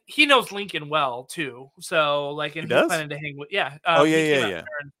 and he knows Lincoln well too. So, like, and he's planning to hang with. Yeah.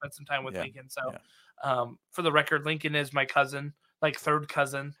 And spend some time with Lincoln. So, for the record, Lincoln is my cousin, like third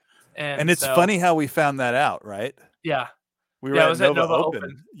cousin, and it's funny how we found that out, right? Yeah. We were at Nova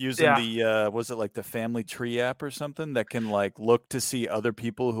Open using the was it like the Family Tree app or something that can, like, look to see other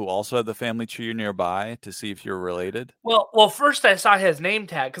people who also have the family tree nearby to see if you're related? Well, first I saw his name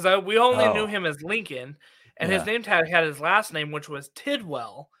tag because we only knew him as Lincoln, and his name tag had his last name, which was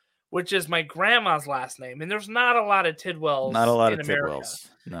Tidwell, which is my grandma's last name, and there's not a lot of Tidwells. Not a lot of America. Tidwells.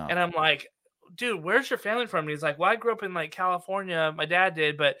 No. And I'm like, dude, where's your family from? And he's like, well, I grew up in, like, California. My dad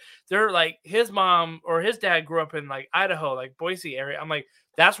did, but they're like, his mom or his dad grew up in, like, Idaho, like Boise area. I'm like,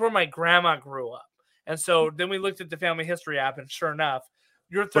 that's where my grandma grew up. And so then we looked at the family history app, and sure enough,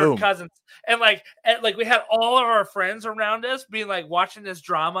 your third cousins. And like we had all of our friends around us being like watching this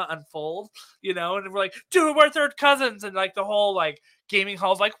drama unfold, and we're like, dude, we're third cousins. And like the whole, like, gaming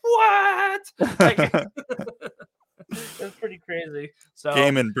hall's like, what? Like, it's pretty crazy. So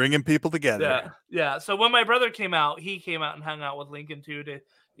gaming, bringing people together. Yeah. So when my brother came out, he came out and hung out with Lincoln too.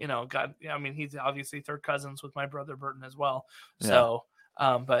 He's obviously third cousins with my brother Burton as well. So,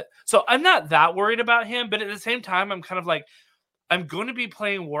 so I'm not that worried about him, but at the same time, I'm kind of like, I'm going to be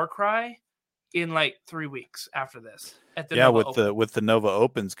playing Warcry in like 3 weeks after this. At the Nova with the Nova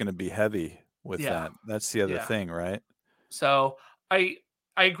Open's going to be heavy with that. That's the other thing, right? So I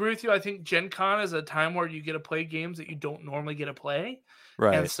agree with you. I think Gen Con is a time where you get to play games that you don't normally get to play.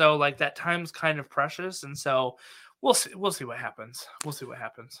 Right. And so, like, that time's kind of precious. And so we'll see what happens.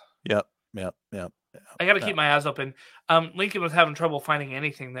 Yep. I got to keep my eyes open. Lincoln was having trouble finding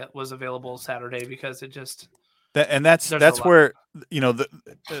anything that was available Saturday because it just... that's where,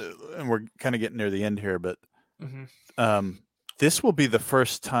 and we're kind of getting near the end here, but this will be the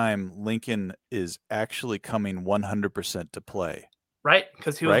first time Lincoln is actually coming 100% to play. Right,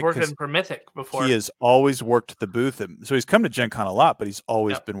 because he was working for Mythic before. He has always worked the booth. So he's come to Gen Con a lot, but he's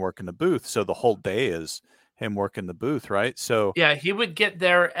always been working the booth. So the whole day is him working the booth, right? So yeah, he would get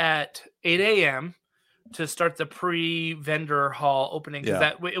there at 8 a.m. to start the pre-vendor hall opening.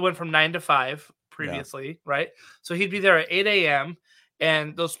 Because it went from 9 to 5 previously, right? So he'd be there at 8 a.m.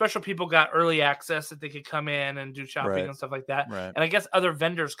 And those special people got early access that they could come in and do shopping Right. and stuff like that. Right. And I guess other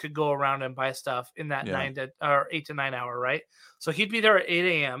vendors could go around and buy stuff in that Yeah. 8 to 9 hour, right? So he'd be there at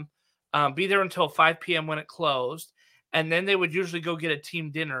 8 a.m., be there until 5 p.m. when it closed. And then they would usually go get a team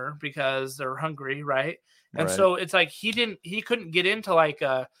dinner because they're hungry, right? And Right. so it's like he couldn't get into like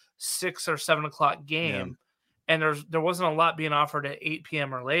a 6 or 7 o'clock game. And there wasn't a lot being offered at 8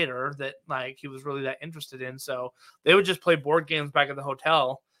 p.m. or later that like he was really that interested in. So they would just play board games back at the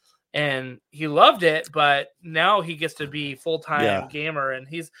hotel, and he loved it. But now he gets to be full-time gamer, and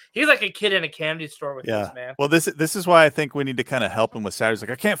he's like a kid in a candy store with this, man. Well, this is why I think we need to kind of help him with Saturdays.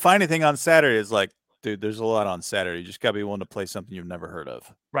 Like, I can't find anything on Saturday. It's like, dude, there's a lot on Saturday. You just gotta be willing to play something you've never heard of.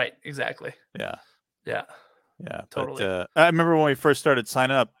 Right. Exactly. Yeah. Totally. But I remember when we first started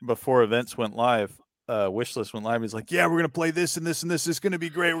signing up before events went live. Wish list went live. He's like, yeah, we're gonna play this and this and this. It's gonna be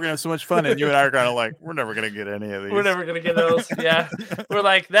great. We're gonna have so much fun. And you and I are kind of like, we're never gonna get any of these. We're never gonna get those. Yeah, we're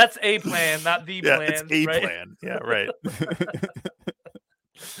like, that's a plan, not the plan. It's a right? plan. Yeah, right.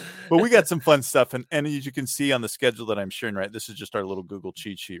 But we got some fun stuff, and as you can see on the schedule that I'm sharing, right? This is just our little Google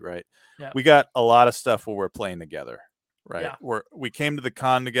cheat sheet, right? Yeah. We got a lot of stuff where we're playing together, right? Yeah. We came to the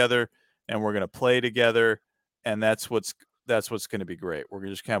con together, and we're gonna play together, and that's what's gonna be great. We're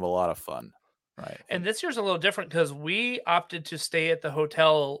just gonna have a lot of fun. Right. And this year's a little different because we opted to stay at the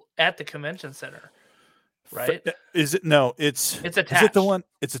hotel at the convention center. Right? Is it? No, it's attached. Is it the one?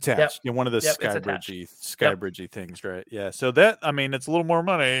 It's attached. Yep. One of the skybridgey things, right? Yeah. So that, I mean, it's a little more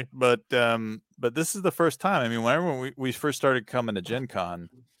money, but this is the first time. I mean, whenever we first started coming to Gencon,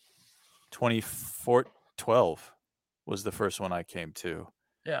 2012 was the first one I came to.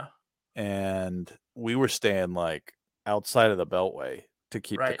 Yeah. And we were staying like outside of the Beltway to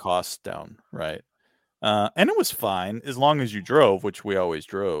keep the costs down, right? And it was fine as long as you drove, which we always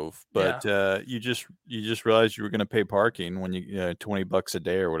drove. But you just realized you were going to pay parking when you $20 a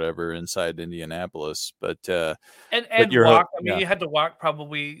day or whatever inside Indianapolis. But and your walk. I mean, you had to walk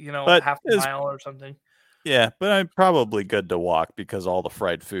probably half a mile or something. Yeah, but I'm probably good to walk because all the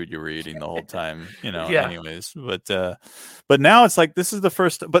fried food you were eating the whole time, anyways. But now it's like this is the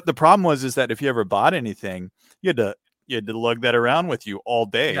first. But the problem is that if you ever bought anything, you had to lug that around with you all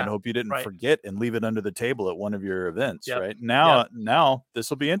day and hope you didn't forget and leave it under the table at one of your events. Right now, this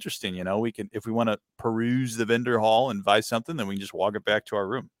will be interesting. We can, if we want to peruse the vendor hall and buy something, then we can just walk it back to our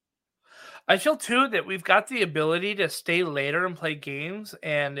room. I feel too that we've got the ability to stay later and play games.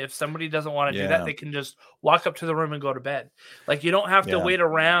 And if somebody doesn't want to do that, they can just walk up to the room and go to bed. Like you don't have to wait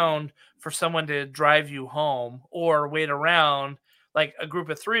around for someone to drive you home or wait around like a group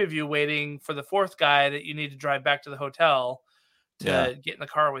of 3 of you waiting for the 4th guy that you need to drive back to the hotel to get in the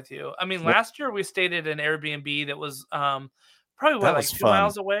car with you. I mean, last year we stayed at an Airbnb that was probably like 2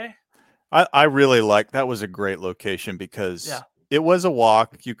 miles away. I really liked that. Was a great location because it was a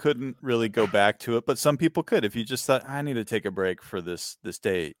walk. You couldn't really go back to it, but some people could. If you just thought, I need to take a break for this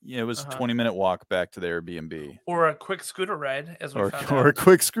day, it was a 20-minute walk back to the Airbnb. Or a quick scooter ride, as we found out. Or a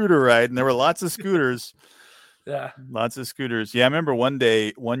quick scooter ride. And there were lots of scooters. Yeah. Lots of scooters. Yeah, I remember one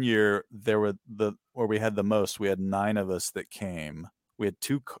year there were where we had the most. We had 9 of us that came. We had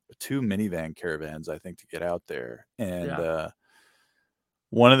two minivan caravans, I think, to get out there. And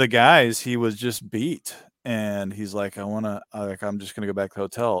one of the guys, he was just beat. And he's like, I'm just going to go back to the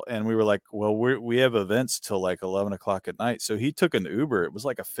hotel. And we were like, well, we have events till like 11 o'clock at night. So he took an Uber. It was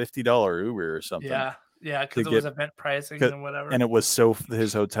like a $50 Uber or something. Yeah. Yeah, because it was event pricing and whatever. And it was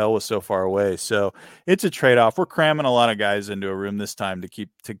his hotel was so far away. So it's a trade-off. We're cramming a lot of guys into a room this time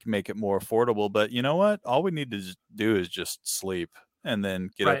to make it more affordable. But you know what? All we need to do is just sleep and then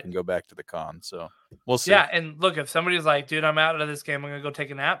get up and go back to the con. So we'll see. Yeah, and look, if somebody's like, dude, I'm out of this game, I'm going to go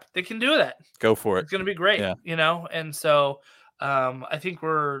take a nap, they can do that. Go for it. It's going to be great, And so I think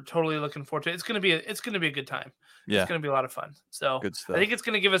we're totally looking forward to it. It's going to be a good time. Yeah. It's going to be a lot of fun. So good stuff. I think it's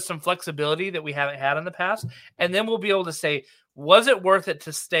going to give us some flexibility that we haven't had in the past. And then we'll be able to say, was it worth it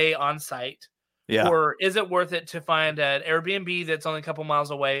to stay on site? Yeah. Or is it worth it to find an Airbnb that's only a couple miles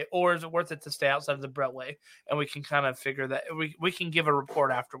away? Or is it worth it to stay outside of the Beltway? And we can kind of figure that we can give a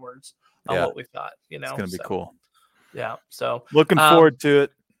report afterwards on what we thought. It's going to be cool. Yeah. So looking forward to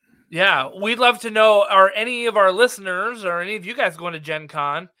it. Yeah. We'd love to know, are any of our listeners or any of you guys going to Gen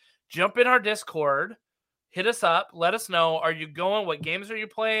Con? Jump in our Discord. Hit us up. Let us know. Are you going? What games are you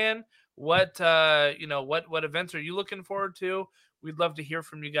playing? What events are you looking forward to? We'd love to hear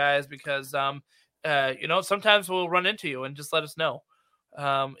from you guys because, sometimes we'll run into you and just let us know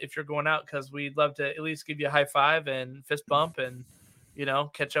if you're going out, because we'd love to at least give you a high five and fist bump and,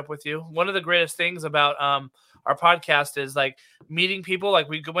 catch up with you. One of the greatest things about our podcast is like meeting people. Like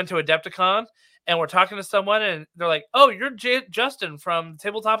we went to Adepticon and we're talking to someone and they're like, "Oh, you're Justin from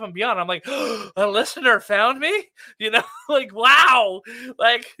Tabletop and Beyond." I'm like, "A listener found me?" Like, wow,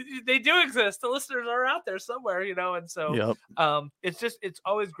 like they do exist. The listeners are out there somewhere, and so it's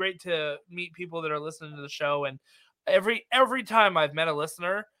always great to meet people that are listening to the show. And every time I've met a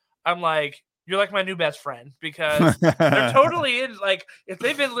listener, I'm like, you're like my new best friend, because they're totally in. Like, if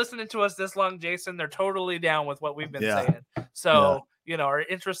they've been listening to us this long, Jason, they're totally down with what we've been saying. So, our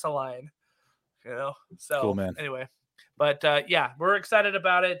interests align, so cool, man. Anyway, but we're excited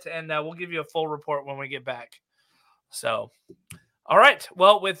about it, and we'll give you a full report when we get back. So, all right.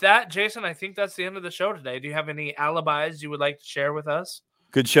 Well, with that, Jason, I think that's the end of the show today. Do you have any alibis you would like to share with us?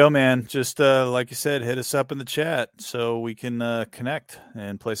 Good show, man. Just like you said, hit us up in the chat so we can connect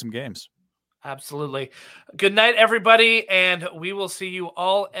and play some games. Absolutely. Good night, everybody, and we will see you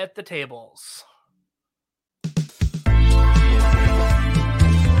all at the tables.